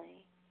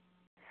family,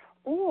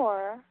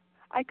 or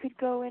I could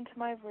go into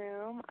my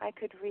room, I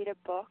could read a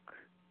book,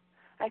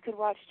 I could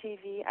watch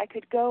TV, I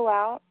could go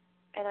out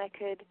and I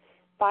could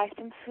buy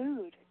some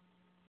food.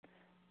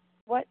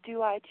 What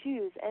do I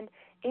choose? And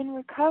in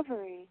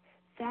recovery,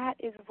 that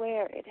is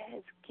where it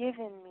has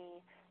given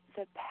me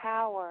the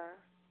power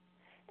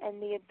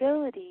and the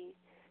ability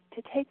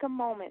to take a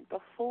moment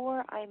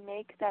before I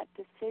make that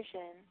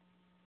decision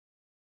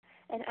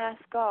and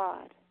ask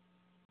God,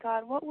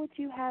 what would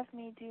you have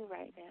me do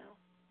right now?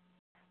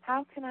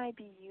 How can I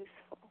be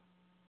useful?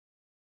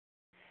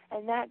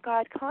 And that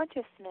God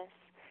consciousness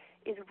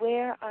is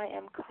where I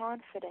am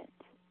confident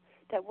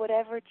that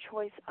whatever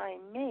choice I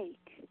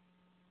make,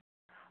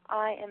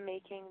 I am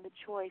making the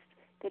choice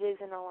that is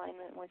in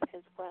alignment with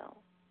His will.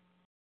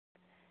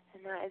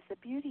 And that is the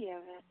beauty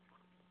of it.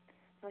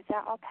 With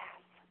that, I'll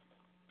pass.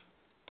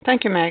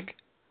 Thank you, Meg.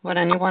 Would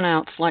anyone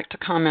else like to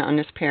comment on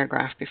this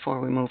paragraph before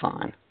we move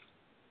on?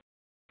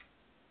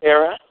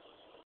 Sarah?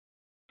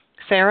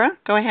 Sarah,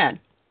 go ahead.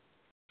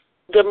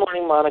 Good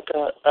morning,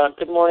 Monica.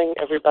 Good morning,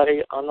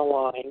 everybody on the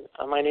line.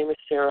 My name is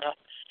Sarah,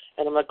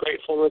 and I'm a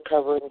grateful,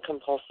 recovering,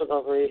 compulsive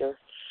overeater.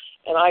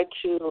 And I,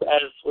 too,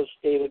 as was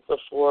stated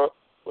before,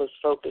 was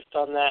focused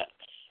on that.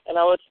 And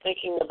I was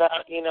thinking about,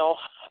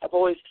 I've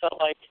always felt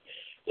like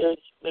there's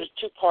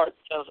two parts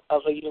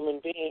of a human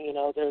being.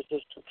 There's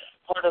this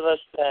part of us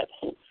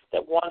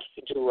that wants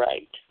to do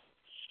right,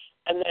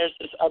 and there's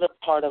this other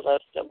part of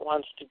us that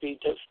wants to be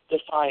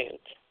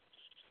defiant.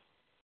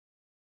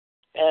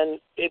 And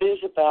it is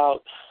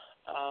about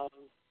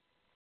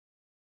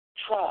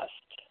trust.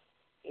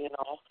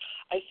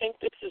 I think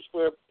this is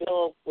where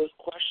Bill was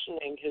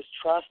questioning his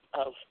trust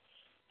of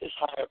his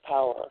higher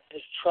power,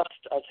 his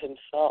trust of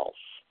himself.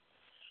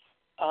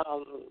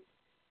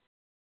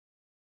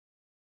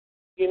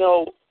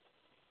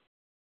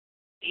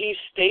 He's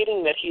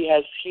stating that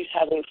he's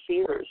having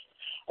fears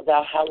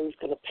about how he's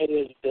going to pay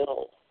his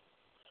bill.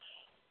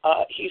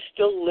 He's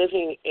still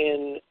living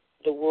in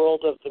the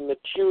world of the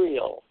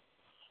material.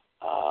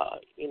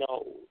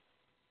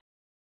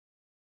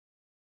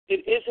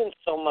 It isn't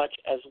so much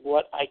as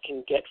what I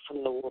can get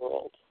from the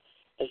world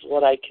as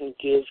what I can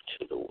give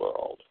to the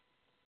world.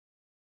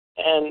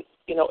 And,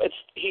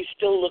 he's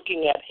still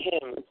looking at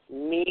him,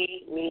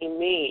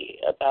 me,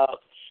 about,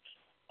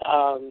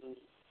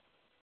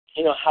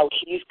 how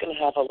he's going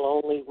to have a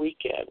lonely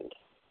weekend,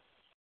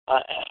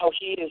 how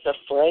he is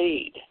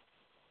afraid.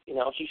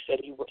 He said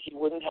he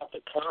wouldn't have the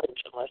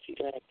courage unless he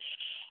drank.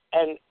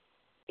 And,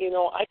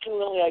 I can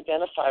really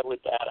identify with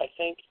that. I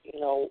think,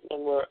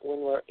 when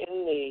we're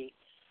in the,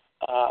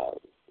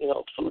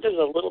 food is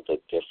a little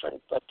bit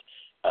different, but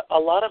a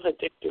lot of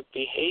addictive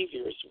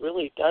behaviors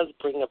really does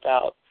bring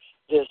about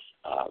this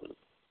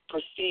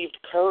perceived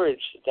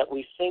courage that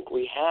we think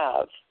we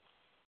have.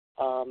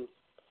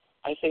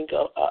 I think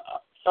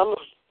some of,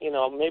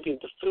 maybe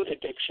the food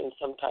addiction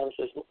sometimes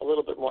is a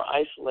little bit more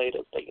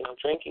isolated, but,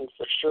 drinking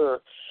for sure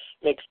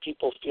makes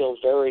people feel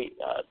very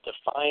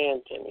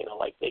defiant and,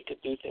 like they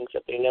could do things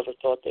that they never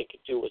thought they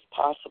could do was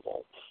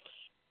possible.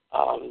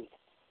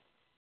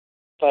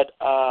 But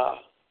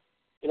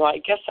I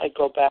guess I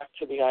go back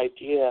to the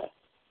idea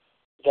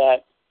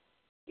that,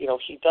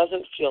 he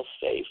doesn't feel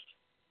safe.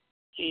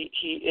 He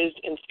is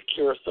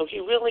insecure. So he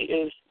really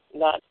is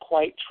not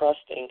quite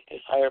trusting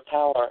his higher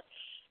power.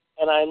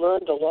 And I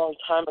learned a long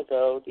time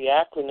ago the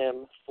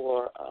acronym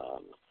for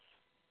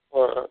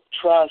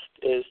trust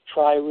is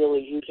try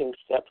really using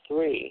step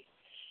 3.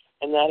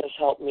 And that has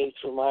helped me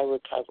through my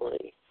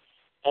recovery.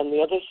 And the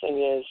other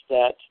thing is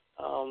that,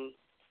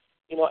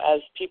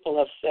 as people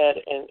have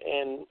said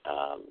in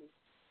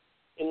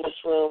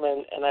this room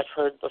and I've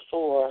heard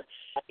before,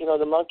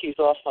 the monkey's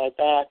off my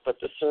back, but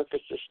the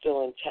circus is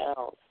still in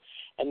town.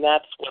 And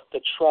that's what the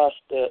trust,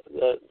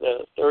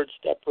 the third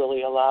step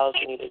really allows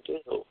me to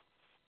do,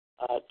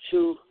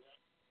 to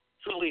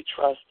truly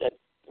trust that,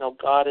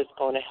 God is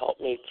going to help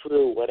me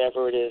through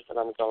whatever it is that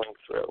I'm going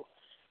through.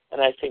 And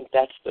I think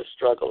that's the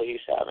struggle he's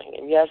having.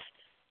 And yes,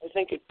 I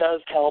think it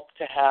does help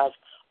to have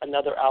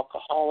another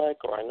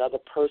alcoholic or another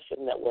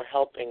person that we're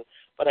helping.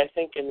 But I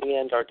think in the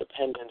end, our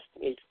dependence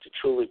needs to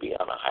truly be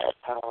on a higher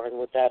power. And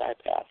with that, I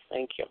pass.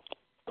 Thank you.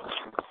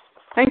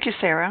 Thank you,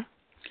 Sarah.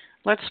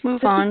 Let's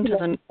move on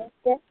to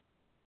the.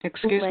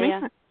 Excuse me.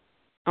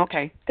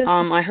 Okay.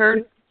 I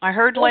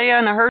heard Leah,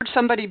 and I heard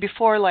somebody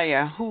before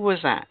Leah. Who was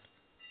that?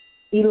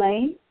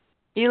 Elaine.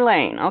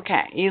 Elaine.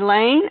 Okay.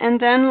 Elaine, and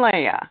then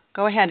Leah.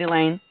 Go ahead,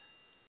 Elaine.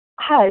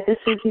 Hi, this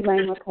is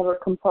Elaine, recovered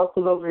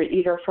compulsive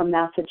overeater from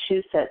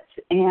Massachusetts,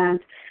 and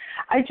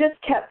I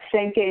just kept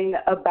thinking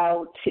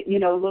about,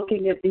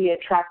 looking at the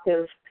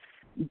attractive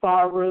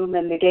bar room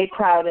and the gay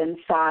crowd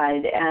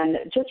inside, and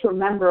just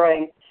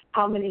remembering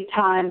how many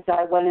times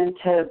I went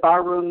into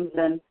bar rooms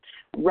and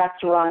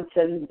restaurants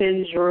and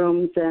binge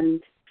rooms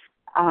and,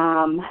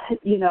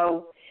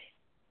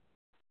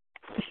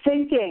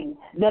 thinking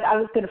that I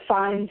was going to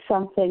find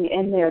something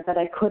in there that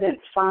I couldn't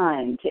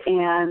find.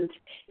 And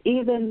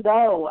even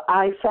though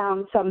I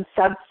found some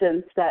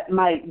substance that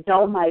might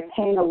dull my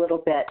pain a little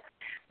bit,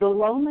 the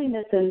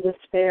loneliness and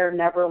despair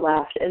never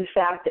left. In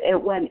fact,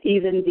 it went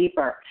even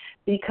deeper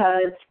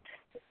because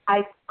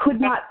I could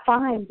not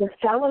find the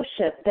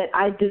fellowship that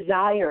I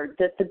desired,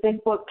 that the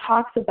Big Book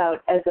talks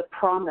about as a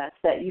promise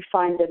that you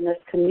find in this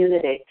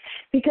community,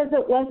 because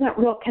it wasn't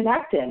real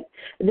connecting.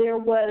 There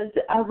was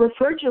a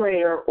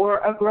refrigerator or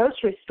a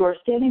grocery store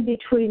standing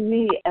between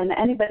me and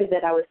anybody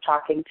that I was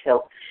talking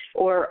to,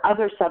 or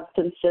other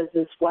substances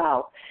as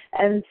well.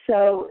 And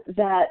so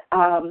that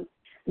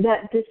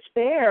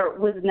despair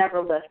was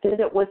never lifted.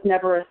 It was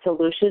never a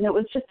solution. It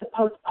was just a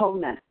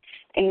postponement.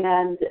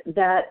 And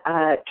that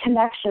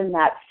connection,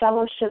 that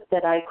fellowship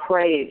that I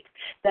craved,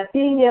 that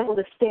being able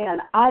to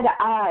stand eye to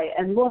eye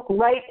and look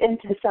right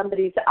into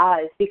somebody's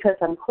eyes because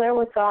I'm clear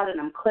with God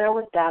and I'm clear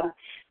with them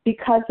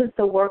because of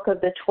the work of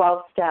the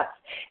 12 steps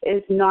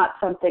is not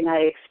something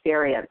I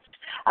experienced.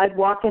 I'd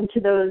walk into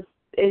those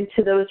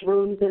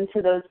rooms,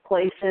 into those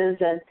places,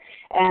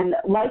 and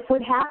life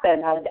would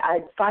happen.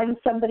 I'd find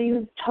somebody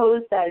whose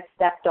toes that I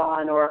stepped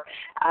on, or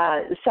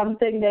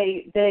something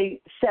they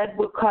said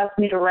would cause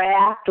me to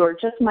react, or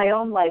just my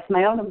own life,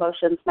 my own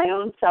emotions, my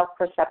own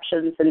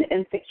self-perceptions and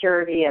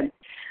insecurity and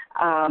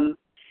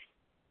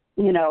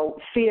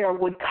fear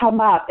would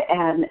come up,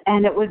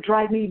 and it would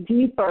drive me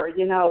deeper,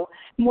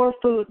 more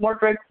food, more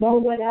drink, more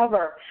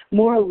whatever,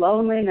 more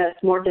loneliness,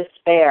 more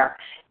despair.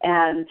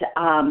 And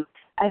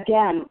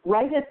again,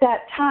 right at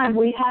that time,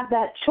 we have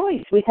that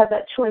choice. We have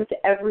that choice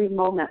every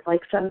moment,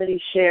 like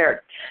somebody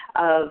shared,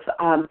 of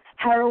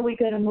how are we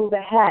going to move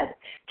ahead.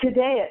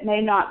 Today it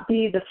may not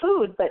be the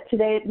food, but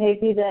today it may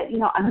be that,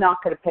 I'm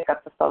not going to pick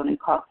up the phone and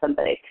call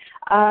somebody.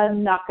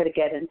 I'm not going to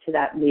get into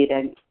that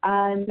meeting.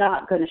 I'm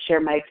not going to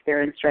share my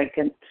experience, strength,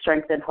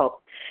 and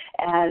hope.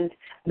 And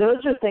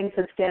those are things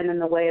that stand in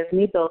the way of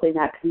me building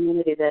that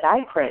community that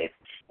I crave.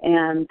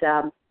 And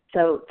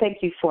so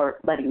thank you for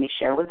letting me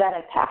share. With that,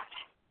 I pass.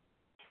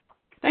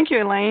 Thank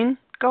you, Elaine.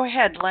 Go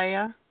ahead,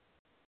 Leah.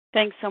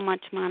 Thanks so much,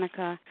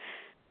 Monica.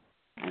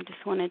 I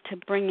just wanted to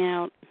bring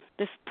out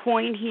this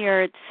point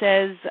here. It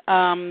says,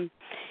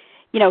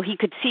 he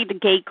could see the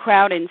gay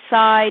crowd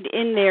inside.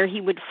 In there,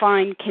 he would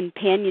find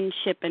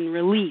companionship and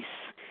release.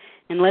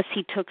 Unless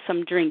he took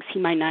some drinks, he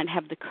might not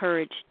have the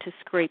courage to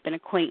scrape an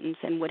acquaintance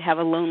and would have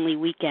a lonely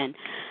weekend.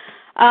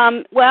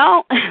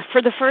 Well,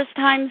 for the first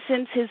time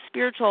since his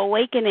spiritual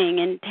awakening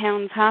in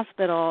Towns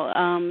Hospital,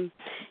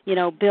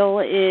 Bill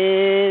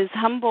is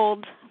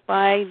humbled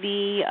by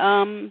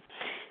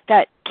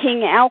that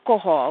king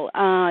alcohol.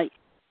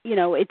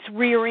 It's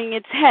rearing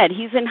its head.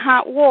 He's in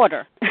hot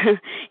water.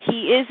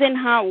 He is in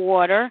hot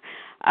water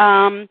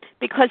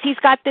because he's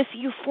got this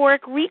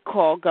euphoric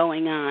recall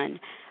going on.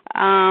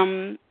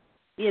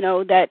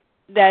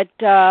 That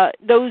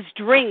those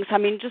drinks,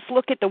 just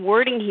look at the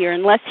wording here.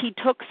 Unless he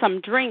took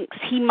some drinks,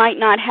 he might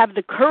not have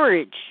the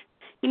courage.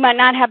 He might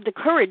not have the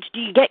courage. Do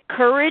you get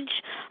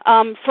courage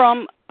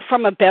from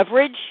a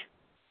beverage?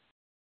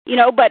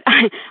 But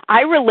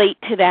I relate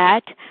to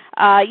that.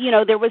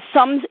 There was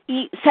some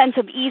sense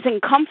of ease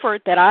and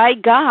comfort that I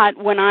got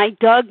when I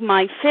dug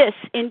my fists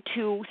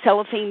into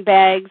cellophane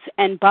bags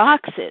and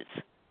boxes.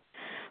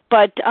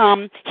 But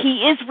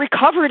he is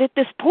recovered at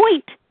this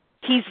point.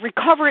 He's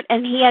recovered,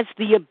 and he has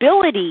the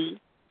ability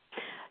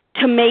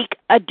to make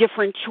a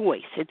different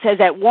choice. It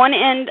says at one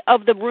end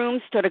of the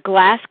room stood a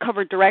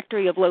glass-covered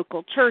directory of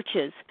local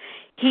churches.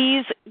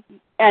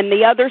 And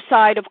the other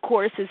side, of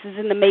course, this is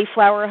in the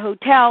Mayflower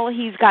Hotel,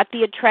 he's got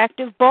the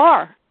attractive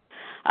bar.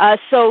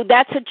 So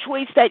that's a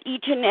choice that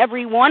each and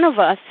every one of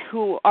us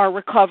who are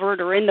recovered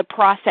or in the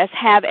process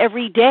have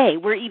every day.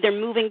 We're either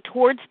moving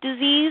towards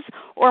disease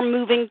or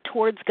moving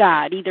towards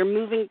God, either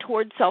moving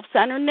towards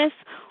self-centeredness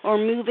or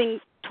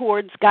moving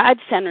towards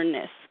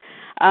God-centeredness.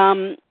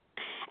 And,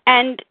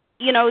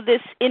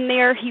 this in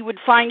there, he would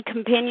find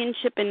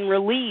companionship and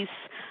release.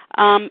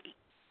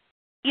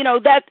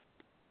 That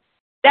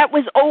that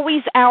was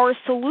always our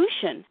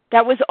solution.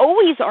 That was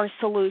always our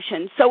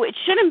solution. So it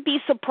shouldn't be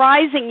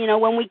surprising,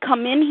 when we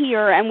come in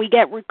here and we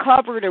get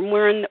recovered and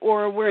we're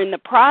in the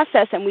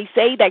process and we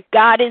say that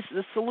God is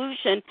the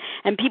solution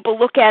and people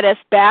look at us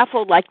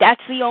baffled like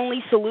that's the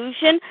only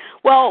solution.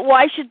 Well,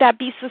 why should that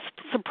be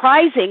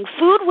surprising?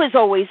 Food was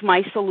always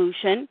my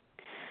solution.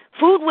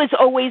 Food was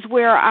always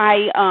where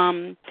I,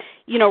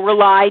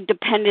 relied,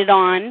 depended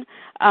on,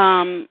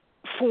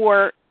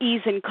 for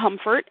ease and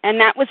comfort,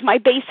 and that was my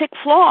basic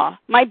flaw.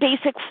 My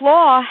basic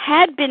flaw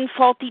had been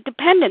faulty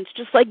dependence,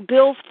 just like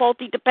Bill's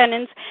faulty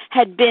dependence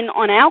had been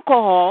on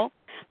alcohol.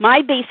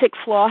 My basic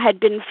flaw had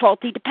been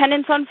faulty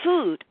dependence on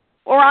food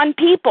or on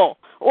people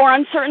or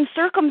on certain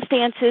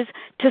circumstances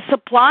to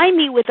supply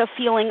me with a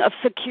feeling of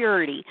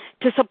security,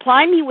 to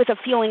supply me with a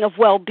feeling of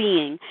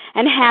well-being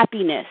and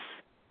happiness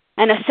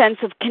and a sense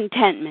of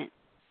contentment.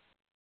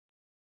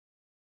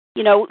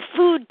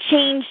 Food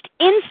changed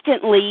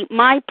instantly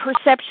my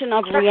perception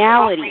of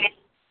reality.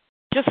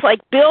 Just like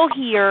Bill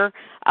here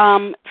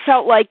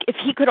felt like if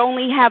he could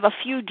only have a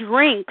few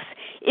drinks,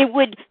 it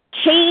would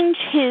change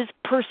his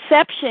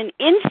perception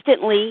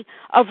instantly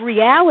of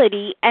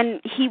reality,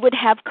 and he would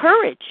have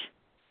courage.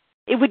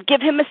 It would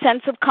give him a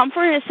sense of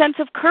comfort and a sense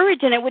of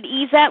courage, and it would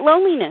ease that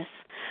loneliness.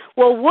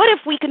 Well, what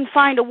if we can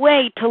find a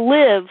way to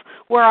live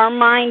where our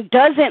mind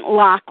doesn't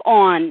lock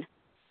on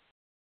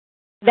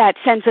that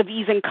sense of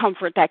ease and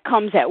comfort that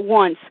comes at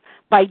once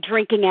by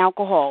drinking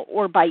alcohol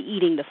or by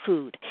eating the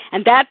food?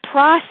 And that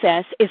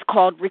process is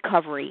called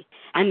recovery.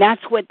 And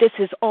that's what this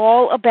is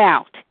all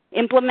about.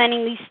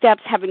 Implementing these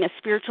steps, having a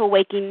spiritual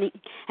awakening,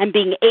 and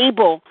being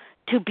able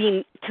to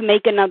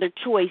make another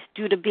choice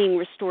due to being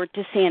restored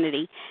to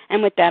sanity.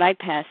 And with that, I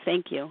pass.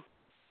 Thank you.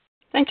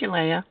 Thank you,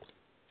 Leah.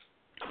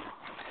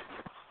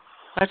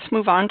 Let's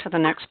move on to the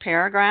next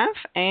paragraph.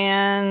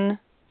 And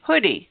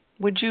Hoodie,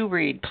 would you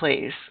read,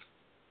 please?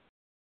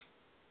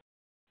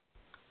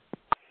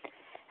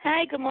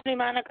 Hi, good morning,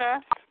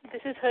 Monica.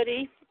 This is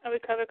Hoodie, a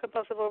recovered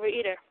compulsive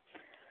overeater.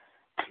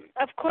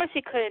 Of course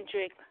he couldn't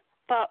drink,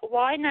 but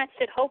why not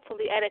sit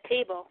hopefully at a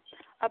table,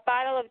 a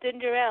bottle of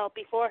ginger ale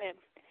before him?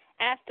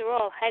 After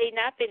all, had he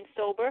not been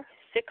sober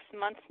 6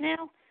 months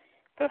now,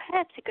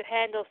 perhaps he could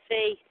handle,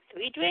 say,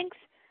 3 drinks?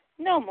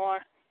 No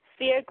more.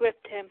 Fear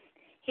gripped him.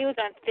 He was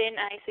on thin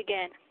ice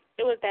again.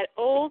 It was that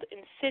old,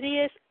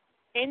 insidious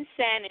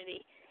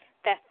insanity,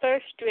 that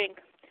first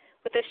drink.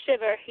 With a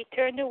shiver, he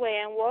turned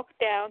away and walked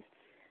down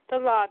the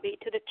lobby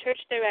to the church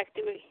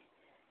directory.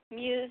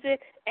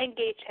 Music and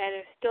gay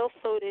chatter still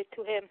floated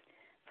to him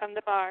from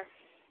the bar.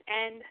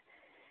 And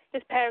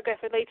this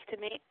paragraph relates to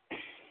me.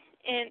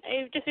 And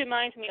it just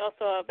reminds me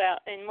also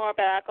about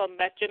alcohol,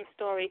 about Jim's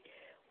story,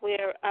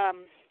 where,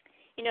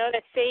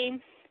 that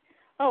same,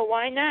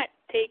 why not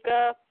take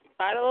a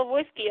bottle of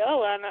whiskey?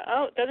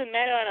 It doesn't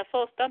matter on a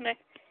full stomach.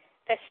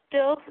 That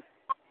still,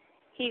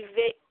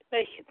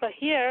 but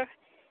here,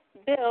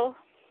 Bill,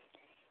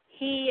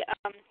 he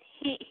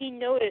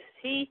noticed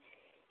he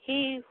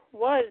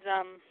was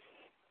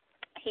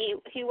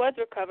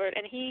recovered,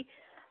 and he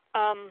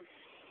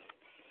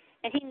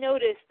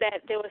noticed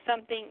that there was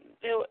something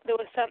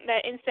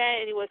that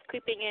insanity was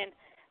creeping in.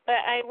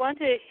 But I want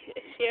to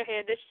share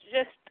here, this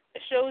just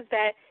shows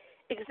that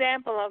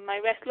example of my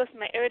restless,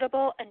 my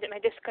irritable, and my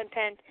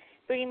discontent,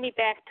 bringing me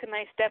back to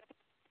my step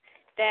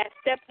 1.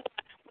 We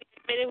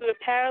admitted we were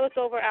powerless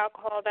over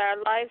alcohol, that our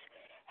lives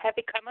had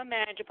become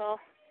unmanageable,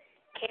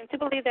 came to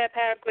believe that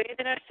power greater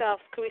than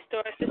ourselves could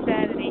restore us to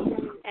sanity,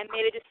 and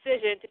made a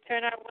decision to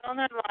turn our will and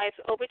our lives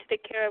over to the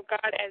care of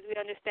God as we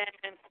understood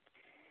Him.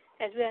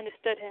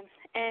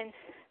 And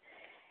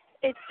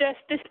it's just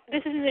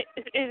this is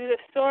a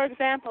sore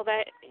example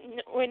that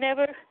we're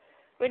never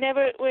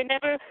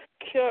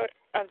cured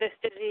of this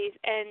disease,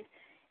 and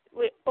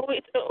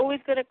it's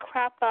always going to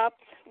crop up.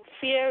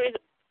 Fear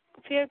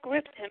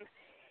gripped him,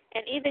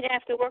 and even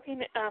after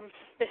working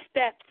the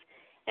steps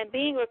and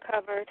being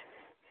recovered,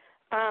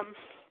 I'm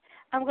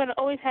going to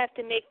always have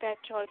to make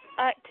that choice.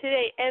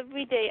 Today,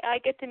 every day, I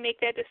get to make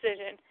that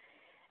decision.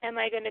 Am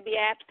I going to be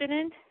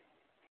abstinent?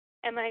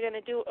 Am I going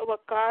to do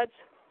what God's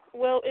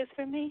will is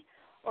for me?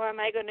 Or am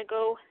I going to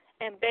go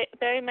and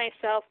bury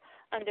myself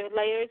under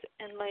layers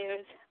and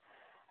layers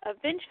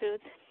of binge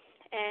foods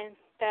and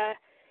the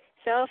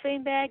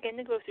cellophane bag in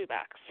the grocery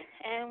box?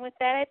 And with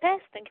that, I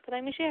pass. Thank you for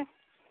letting me share.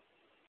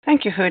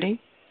 Thank you, Hoodie.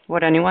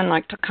 Would anyone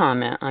like to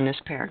comment on this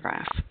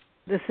paragraph?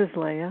 This is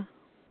Leah.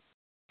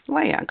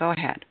 Leah, go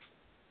ahead.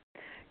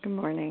 Good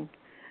morning,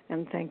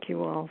 and thank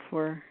you all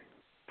for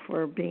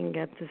being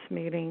at this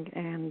meeting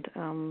and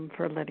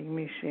for letting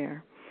me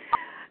share.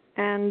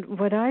 And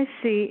what I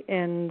see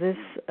in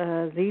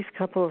these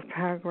couple of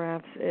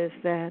paragraphs is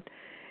that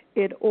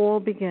it all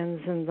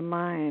begins in the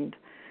mind.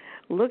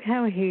 Look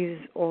how he's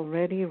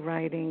already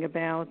writing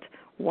about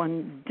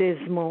one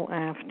dismal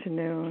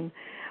afternoon,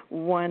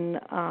 one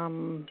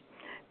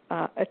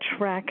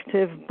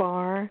attractive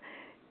bar.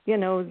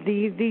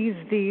 These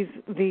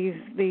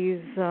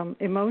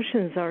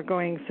emotions are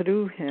going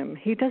through him.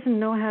 He doesn't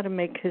know how to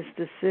make his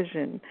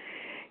decision.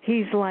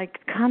 He's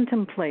like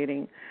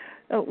contemplating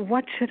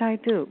what should I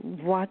do?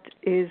 What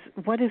is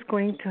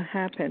going to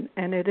happen?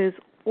 And it is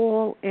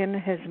all in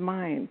his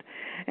mind.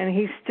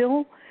 And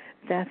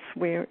that's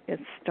where it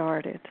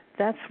started.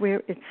 That's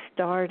where it's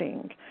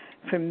starting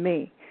for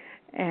me.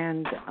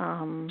 And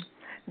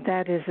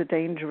that is a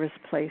dangerous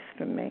place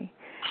for me.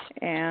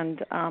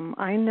 And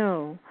I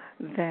know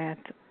that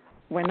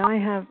when I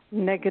have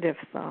negative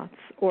thoughts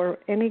or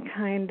any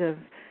kind of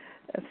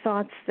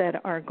thoughts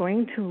that are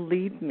going to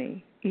lead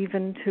me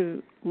even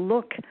to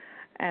look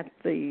at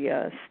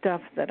the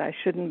stuff that I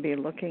shouldn't be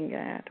looking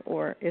at,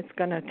 or it's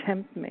going to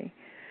tempt me,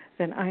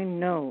 then I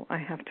know I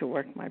have to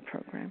work my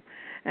program.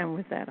 And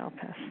with that, I'll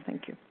pass.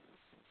 Thank you.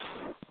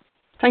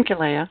 Thank you,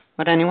 Leah.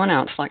 Would anyone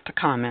else like to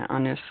comment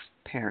on this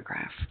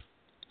paragraph?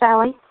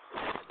 Sally?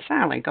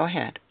 Sally, go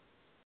ahead.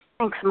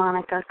 Thanks,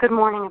 Monica. Good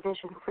morning, A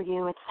Vision for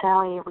You. It's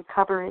Sally, a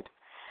recovered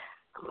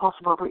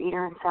compulsive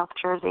overeater in South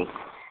Jersey.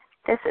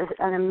 This is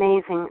an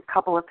amazing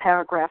couple of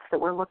paragraphs that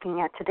we're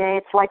looking at today.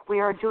 It's like we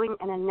are doing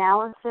an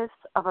analysis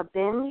of a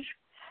binge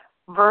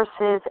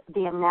versus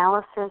the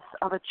analysis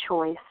of a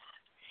choice.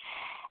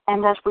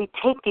 And as we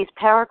take these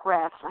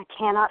paragraphs, I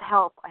cannot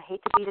help, I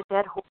hate to beat a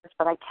dead horse,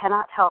 but I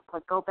cannot help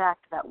but go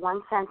back to that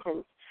one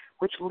sentence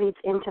which leads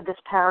into this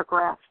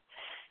paragraph.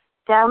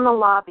 Down the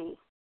lobby,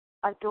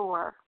 a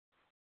door,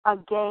 a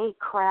gay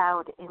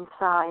crowd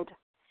inside.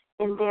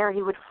 In there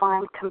he would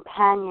find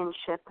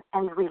companionship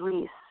and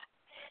release.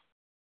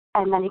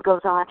 And then he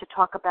goes on to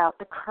talk about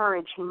the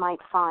courage he might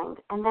find.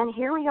 And then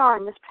here we are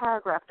in this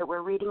paragraph that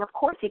we're reading. Of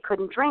course he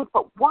couldn't drink,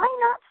 but why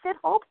not sit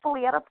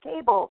hopefully at a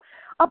table?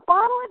 A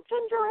bottle of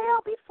ginger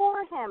ale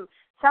before him.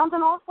 Sounds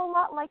an awful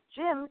lot like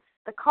Jim,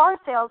 the car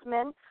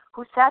salesman,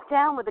 who sat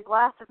down with a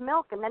glass of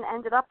milk and then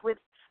ended up with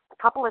a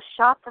couple of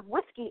shots of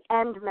whiskey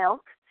and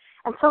milk.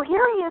 And so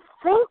here he is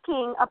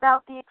thinking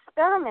about the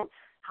experiment.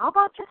 How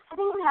about just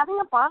sitting and having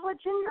a bottle of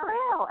ginger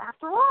ale?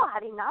 After all,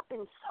 had he not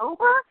been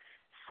sober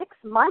 6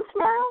 months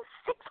now?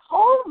 6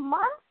 whole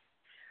months?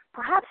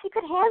 Perhaps he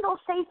could handle,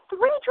 say,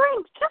 3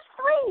 drinks, just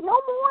 3,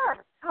 no more.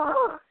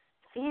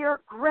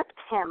 Fear gripped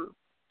him.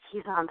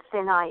 He's on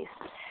thin ice.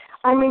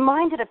 I'm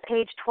reminded of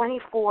page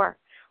 24.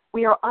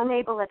 We are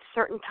unable at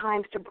certain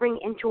times to bring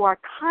into our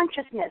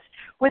consciousness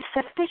with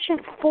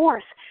sufficient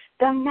force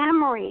the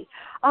memory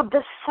of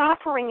the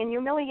suffering and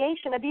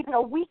humiliation of even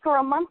a week or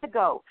a month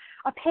ago.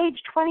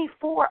 Page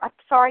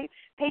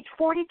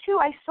 42,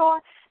 I saw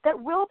that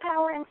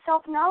willpower and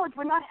self-knowledge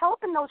were not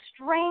helping those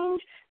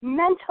strange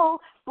mental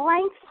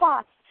blank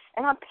spots.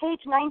 And on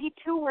page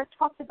 92 where it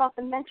talks about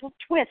the mental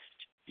twist.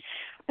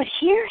 But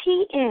here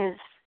he is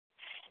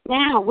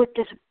now with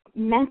this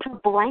mental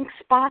blank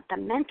spot, the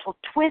mental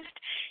twist.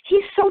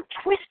 He's so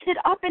twisted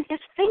up in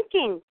his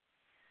thinking.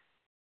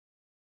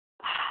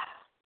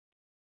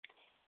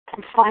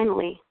 And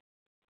finally,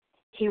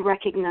 he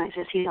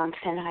recognizes he's on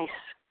thin ice.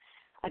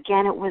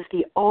 Again, it was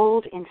the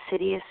old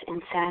insidious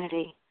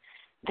insanity.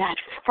 That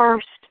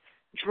first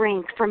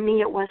drink, for me,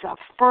 it was a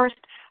first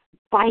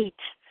bite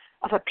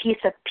of a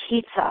piece of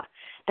pizza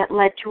that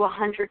led to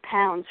 100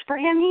 pounds. For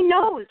him, he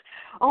knows.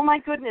 Oh, my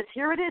goodness,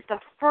 here it is, the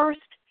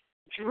first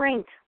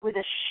drink with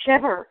a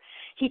shiver.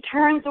 He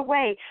turns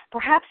away.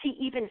 Perhaps he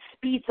even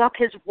speeds up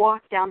his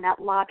walk down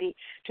that lobby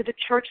to the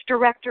church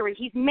directory.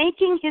 He's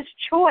making his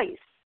choice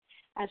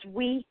as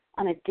we,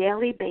 on a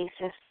daily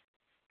basis,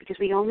 because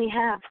we only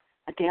have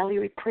a daily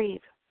reprieve,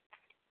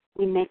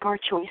 we make our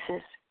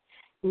choices.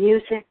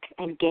 Music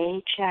and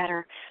gay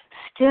chatter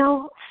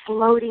still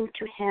floating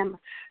to him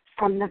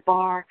from the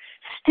bar.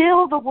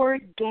 Still the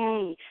word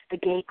gay, the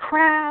gay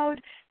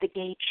crowd, the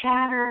gay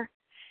chatter.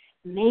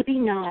 Maybe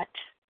not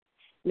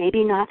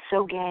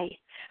so gay.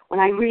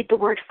 When I read the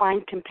word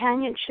find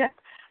companionship,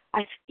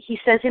 he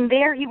says in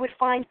there he would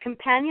find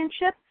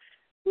companionship.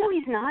 No,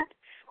 he's not.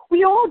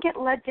 We all get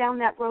led down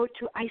that road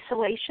to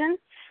isolation.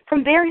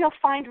 From there he'll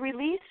find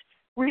release.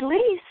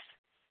 Release?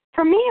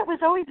 For me, it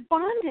was always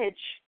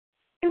bondage.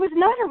 It was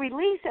not a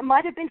release. It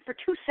might have been for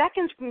 2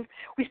 seconds when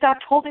we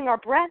stopped holding our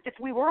breath, if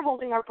we were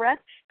holding our breath,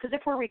 because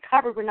if we're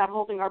recovered, we're not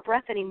holding our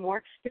breath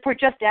anymore. If we're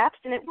just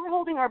abstinent, we're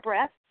holding our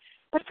breath.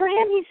 But for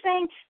him, he's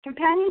saying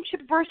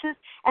companionship versus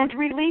and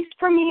release.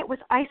 For me, it was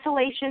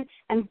isolation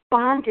and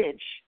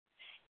bondage.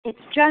 It's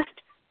just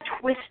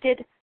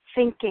twisted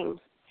thinking.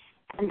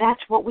 And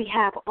that's what we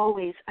have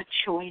always, a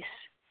choice.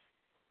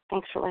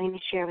 Thanks for letting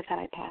me share. With that,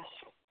 I pass.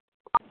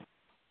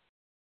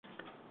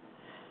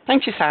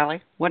 Thank you,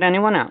 Sally. Would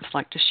anyone else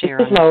like to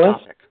share on this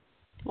topic?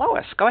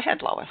 Lois, go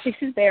ahead, Lois. This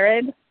is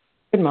Vered.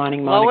 Good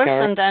morning,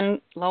 Monica.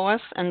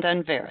 Lois, and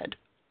then Vered.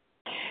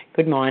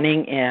 Good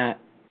morning,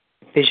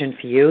 Vision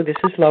for You. This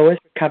is Lois,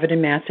 recovered in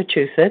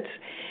Massachusetts,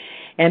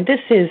 and this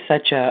is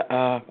such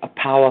a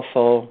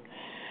powerful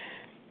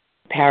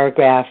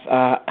paragraph.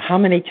 How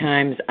many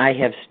times I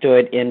have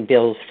stood in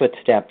Bill's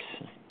footsteps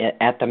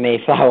at the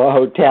Mayflower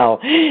Hotel,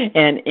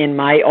 and in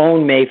my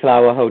own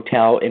Mayflower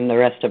Hotel in the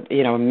rest of,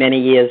 many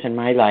years in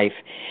my life.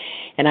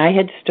 And I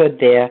had stood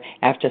there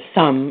after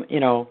some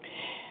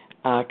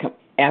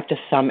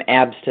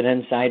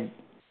abstinence.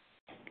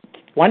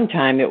 One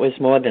time it was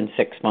more than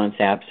 6 months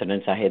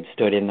abstinence. I had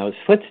stood in those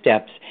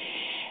footsteps,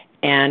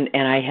 And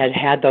I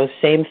had those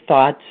same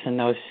thoughts and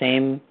those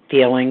same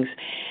feelings,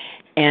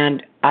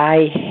 and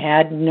I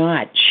had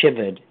not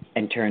shivered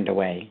and turned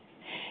away.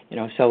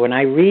 So when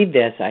I read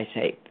this, I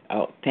say,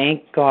 oh,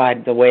 thank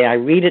God. The way I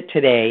read it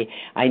today,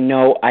 I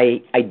know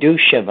I do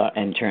shiver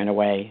and turn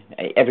away.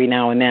 Every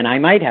now and then I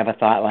might have a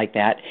thought like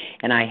that,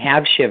 and I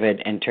have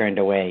shivered and turned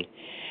away.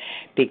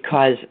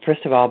 Because,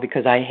 first of all,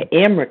 because I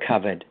am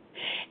recovered,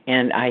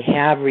 and I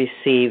have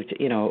received,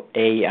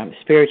 a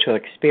spiritual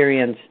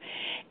experience,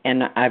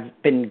 and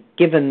I've been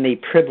given the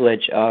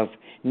privilege of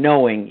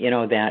knowing,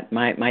 that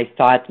my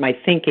thoughts, my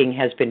thinking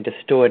has been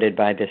distorted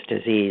by this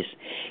disease.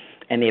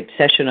 And the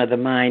obsession of the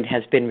mind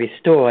has been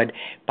restored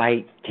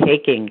by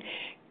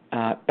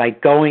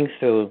going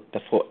through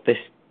the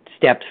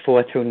steps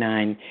 4 through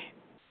 9,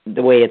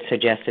 the way it's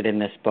suggested in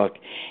this book.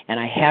 And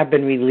I have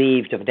been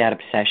relieved of that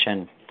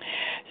obsession.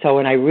 So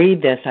when I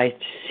read this, I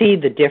see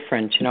the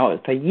difference.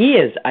 For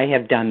years I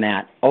have done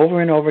that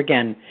over and over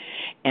again,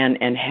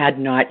 and had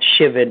not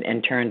shivered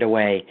and turned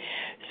away.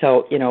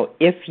 So,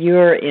 if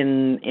you're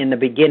in the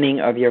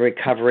beginning of your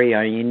recovery,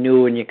 or you're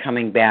new and you're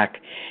coming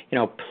back,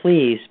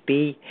 please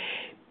be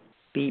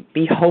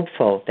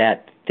hopeful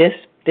that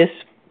this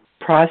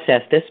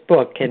process, this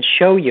book, can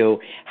show you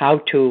how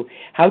to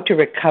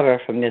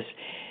recover from this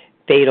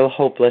fatal,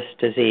 hopeless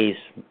disease,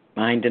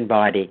 mind and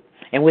body.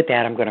 And with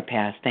that, I'm going to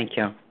pass. Thank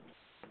you.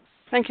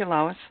 Thank you,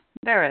 Lois.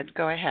 Vered,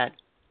 go ahead.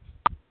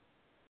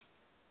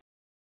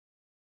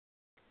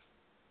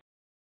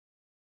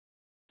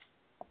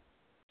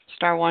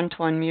 Star 1 to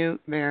unmute,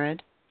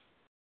 Vered.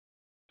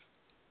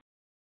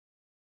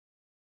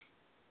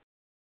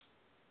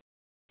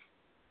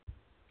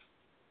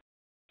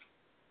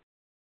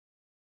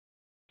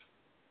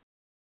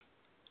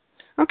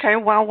 Okay,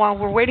 well, while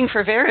we're waiting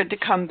for Vered to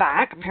come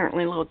back,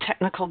 apparently a little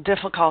technical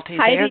difficulty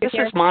there. This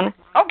is Mon.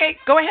 Okay,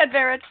 go ahead,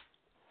 Vered.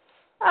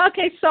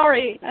 Okay,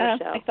 sorry.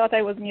 I thought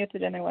I was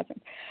muted and I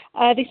wasn't.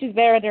 This is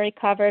Vered, a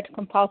recovered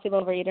compulsive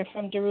overeater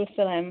from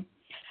Jerusalem.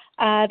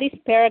 This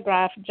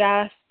paragraph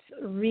just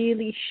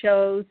really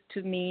shows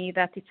to me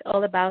that it's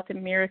all about a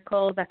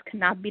miracle that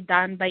cannot be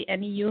done by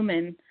any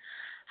human.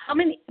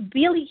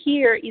 Billy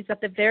here is at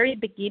the very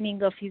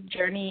beginning of his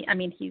journey. I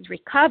mean, he's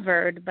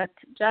recovered, but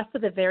just at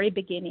the very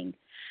beginning.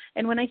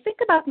 And when I think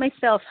about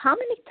myself, how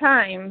many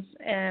times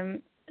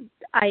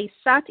I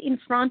sat in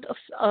front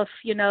of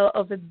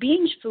a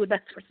binge food,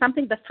 that's for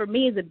something that for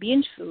me is a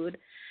binge food,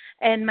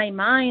 and my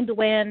mind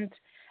went,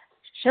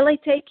 shall I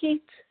take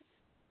it?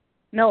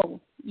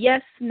 No.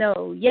 Yes,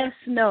 no. Yes,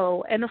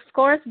 no. And of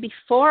course,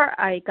 before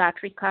I got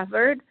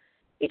recovered,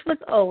 it was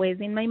always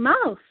in my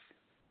mouth.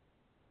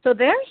 So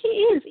there he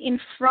is in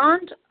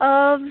front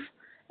of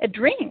a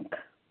drink.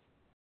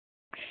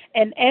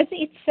 And as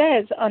it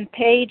says on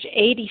page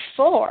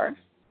 84,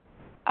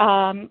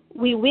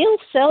 we will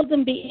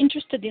seldom be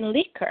interested in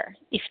liquor.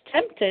 If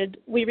tempted,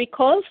 we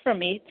recoil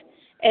from it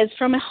as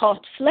from a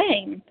hot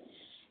flame.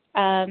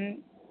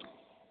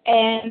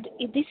 And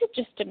this is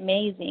just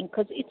amazing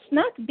because it's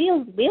not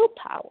Bill's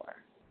willpower.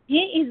 He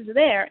is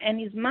there, and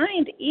his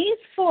mind is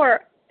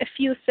for a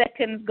few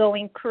seconds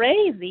going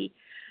crazy.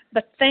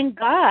 But thank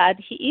God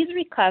he is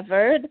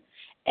recovered,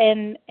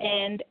 and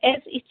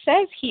as it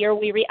says here,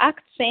 we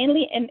react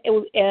sanely and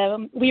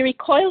we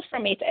recoil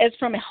from it as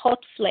from a hot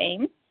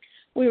flame.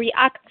 We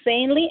react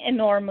sanely and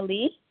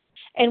normally,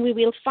 and we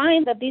will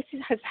find that this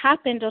has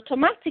happened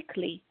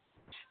automatically.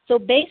 So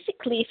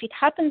basically, if it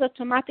happens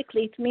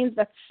automatically, it means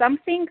that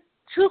something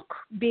took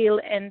Bill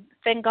and,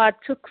 thank God,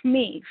 took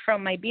me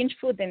from my binge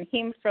food and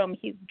him from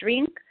his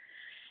drink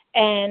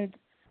and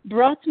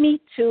brought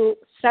me to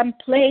some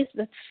place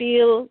that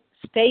feels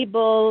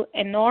stable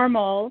and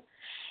normal.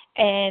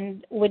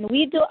 And when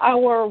we do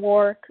our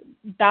work,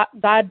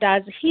 God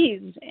does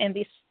his. And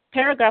this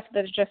paragraph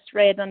that I just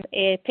read on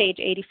page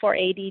 84,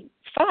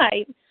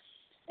 85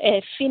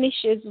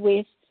 finishes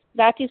with,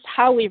 that is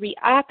how we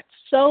react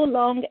so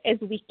long as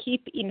we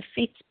keep in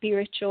fit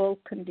spiritual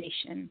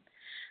condition.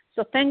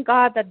 So thank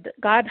God that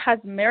God has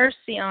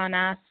mercy on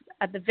us.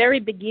 At the very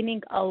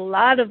beginning, a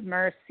lot of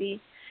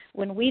mercy.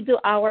 When we do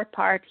our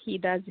part, he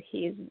does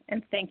his.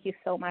 And thank you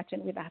so much.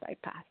 And with that, I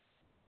pass.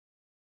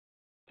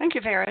 Thank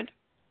you, Vered.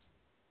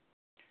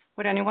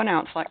 Would anyone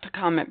else like to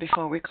comment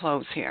before we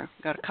close here?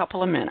 We've got a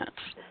couple of minutes.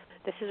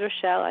 This is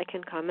Rochelle. I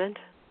can comment.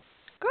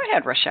 Go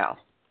ahead, Rochelle.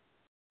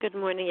 Good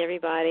morning,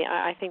 everybody.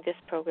 I think this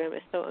program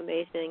is so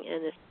amazing,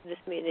 and this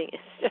meeting is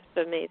just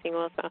amazing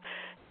also.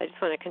 I just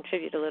want to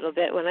contribute a little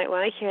bit. When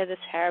I hear this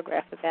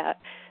paragraph about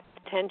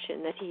the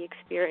tension that he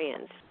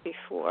experienced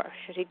before,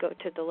 should he go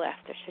to the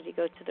left or should he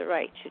go to the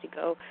right? Should he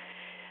go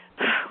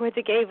where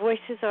the gay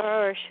voices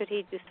are or should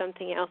he do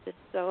something else? It's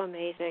so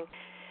amazing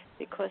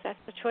because that's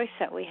the choice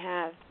that we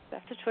have.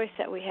 That's the choice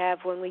that we have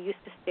when we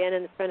used to stand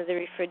in front of the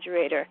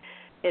refrigerator.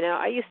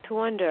 I used to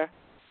wonder,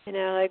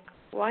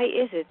 why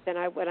is it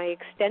that when I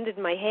extended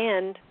my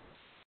hand,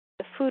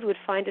 the food would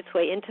find its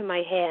way into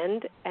my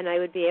hand, and I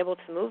would be able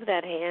to move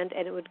that hand,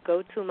 and it would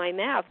go to my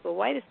mouth. But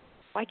why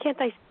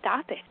can't I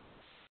stop it?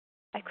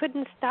 I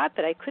couldn't stop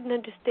it. I couldn't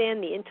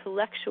understand the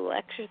intellectual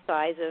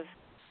exercise of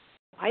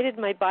why did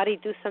my body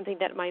do something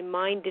that my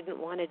mind didn't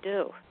want to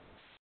do?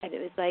 And it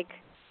was like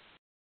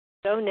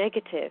so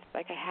negative,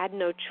 like I had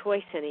no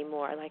choice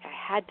anymore, like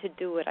I had to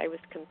do it, I was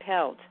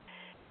compelled.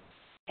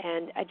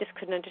 And I just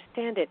couldn't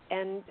understand it.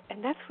 And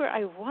that's where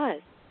I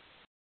was.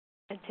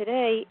 And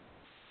today,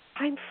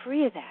 I'm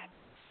free of that.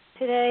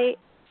 Today,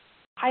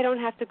 I don't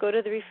have to go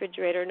to the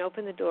refrigerator and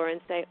open the door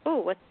and say, oh,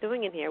 what's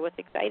doing in here? What's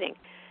exciting?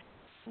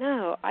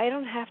 No, I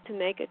don't have to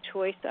make a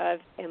choice of,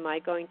 am I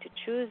going to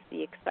choose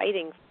the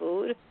exciting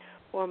food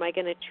or am I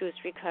going to choose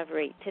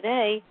recovery?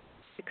 Today,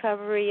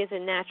 recovery is a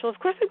natural. Of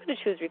course I'm going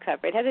to choose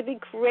recovery. It had to be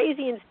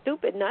crazy and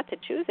stupid not to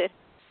choose it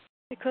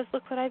because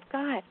look what I've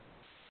got.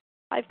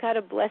 I've got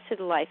a blessed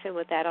life, and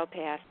with that, I'll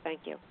pass. Thank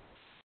you.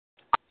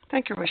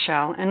 Thank you,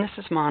 Rochelle. And this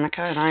is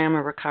Monica, and I am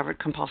a recovered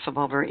compulsive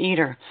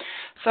overeater.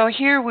 So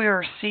here we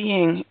are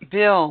seeing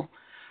Bill.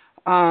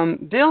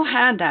 Bill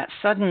had that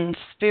sudden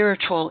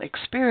spiritual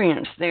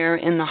experience there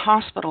in the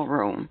hospital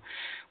room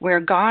where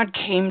God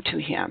came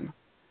to him,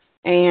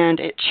 and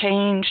it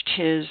changed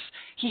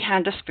he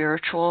had a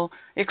spiritual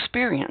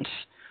experience.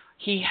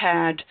 He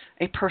had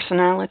a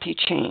personality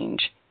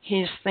change.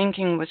 His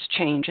thinking was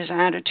changed. His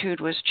attitude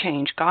was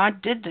changed.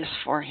 God did this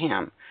for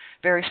him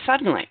very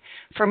suddenly.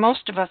 For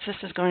most of us, this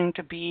is going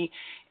to be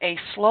a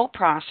slow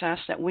process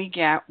that we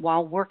get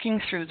while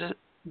working through the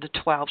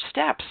 12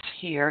 steps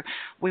here.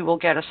 We will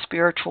get a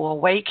spiritual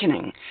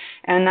awakening.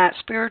 And that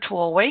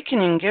spiritual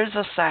awakening gives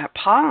us that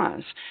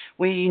pause.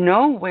 We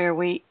know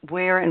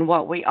where and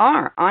what we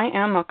are. I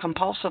am a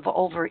compulsive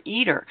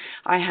overeater.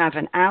 I have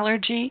an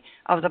allergy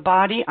of the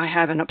body. I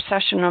have an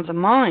obsession of the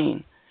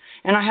mind.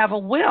 And I have a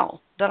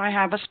will that I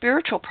have a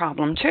spiritual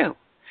problem too.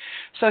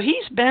 So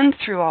he's been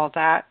through all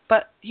that,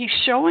 but he's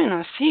showing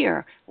us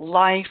here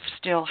life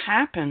still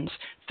happens.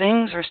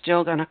 Things are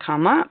still going to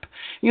come up.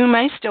 You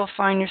may still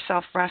find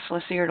yourself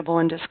restless, irritable,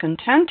 and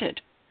discontented.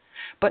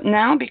 But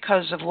now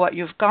because of what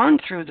you've gone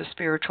through, the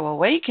spiritual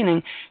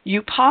awakening,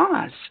 you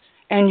pause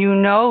and you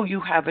know you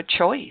have a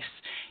choice.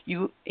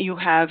 You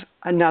have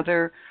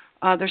another,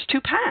 there's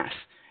two paths.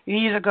 You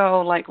either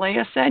go, like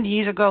Leah said,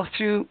 you either go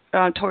through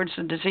towards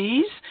the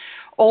disease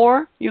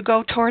or you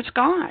go towards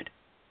God.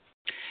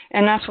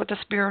 And that's what the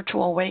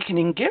spiritual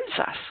awakening gives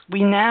us.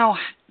 We now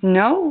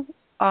know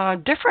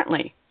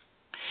differently.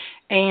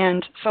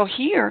 And so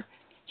here,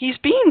 he's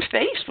being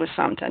faced with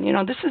something. You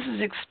know, this is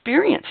his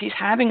experience. He's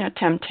having a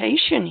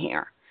temptation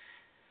here.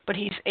 But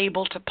he's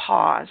able to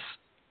pause.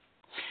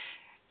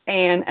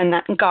 And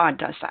God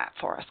does that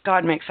for us.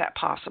 God makes that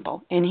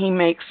possible. And he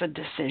makes a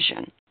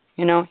decision.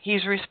 You know,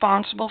 he's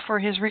responsible for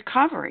his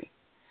recovery.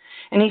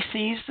 And he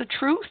sees the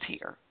truth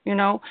here. You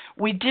know,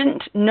 we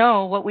didn't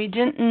know what we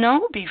didn't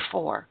know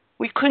before.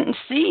 We couldn't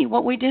see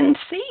what we didn't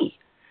see.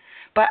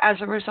 But as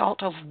a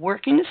result of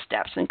working the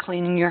steps and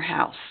cleaning your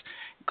house,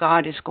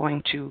 God is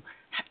going to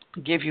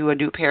give you a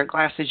new pair of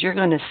glasses. You're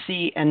going to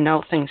see and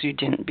know things you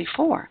didn't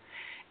before.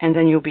 And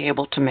then you'll be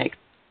able to make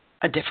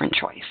a different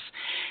choice.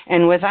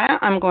 And with that,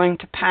 I'm going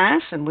to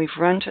pass, and we've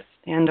run to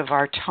the end of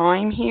our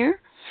time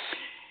here.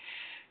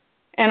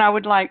 And I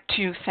would like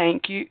to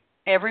thank you,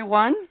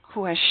 everyone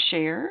who has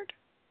shared.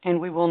 And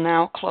we will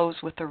now close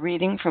with a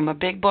reading from a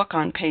big book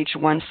on page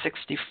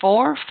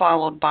 164,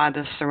 followed by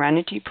the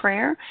Serenity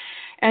Prayer.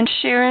 And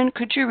Sharon,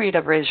 could you read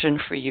A Vision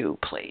for You,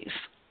 please?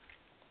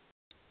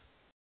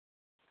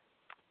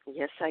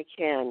 Yes, I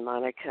can,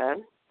 Monica.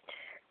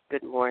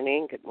 Good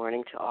morning. Good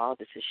morning to all.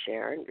 This is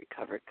Sharon,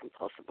 recovered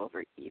compulsive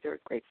overeater.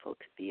 Grateful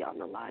to be on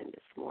the line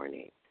this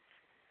morning.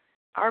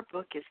 Our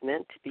book is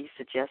meant to be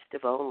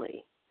suggestive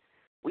only.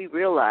 We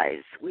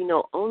realize we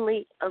know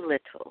only a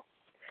little.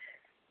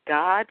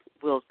 God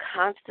will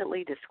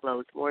constantly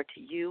disclose more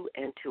to you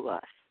and to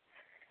us.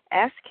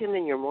 Ask him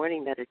in your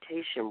morning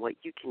meditation what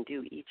you can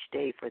do each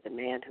day for the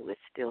man who is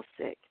still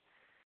sick.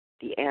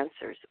 The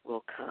answers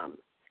will come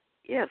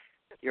if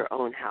your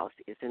own house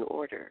is in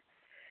order.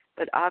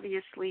 But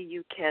obviously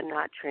you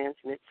cannot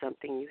transmit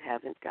something you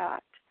haven't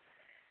got.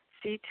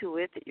 See to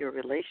it that your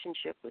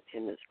relationship with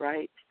him is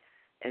right,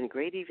 and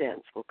great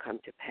events will come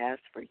to pass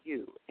for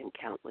you and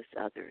countless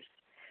others.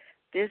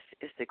 This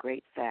is the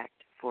great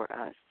fact for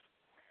us.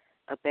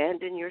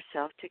 Abandon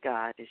yourself to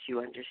God as you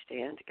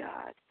understand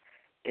God.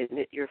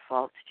 Admit your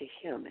faults to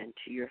him and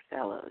to your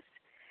fellows.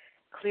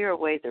 Clear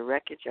away the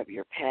wreckage of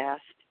your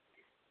past.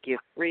 Give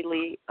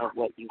freely of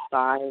what you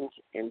find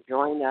and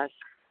join us.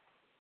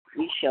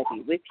 We shall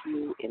be with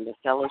you in the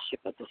fellowship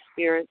of the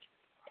Spirit,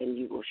 and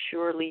you will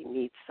surely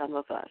meet some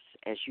of us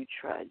as you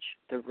trudge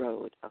the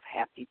road of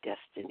happy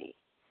destiny.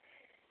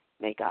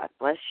 May God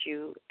bless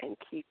you and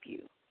keep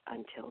you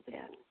until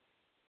then.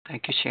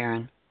 Thank you,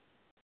 Sharon.